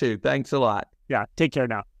for me too. Thanks a lot. Yeah. Take care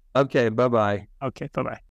now. Okay. Bye-bye. Okay. Bye-bye.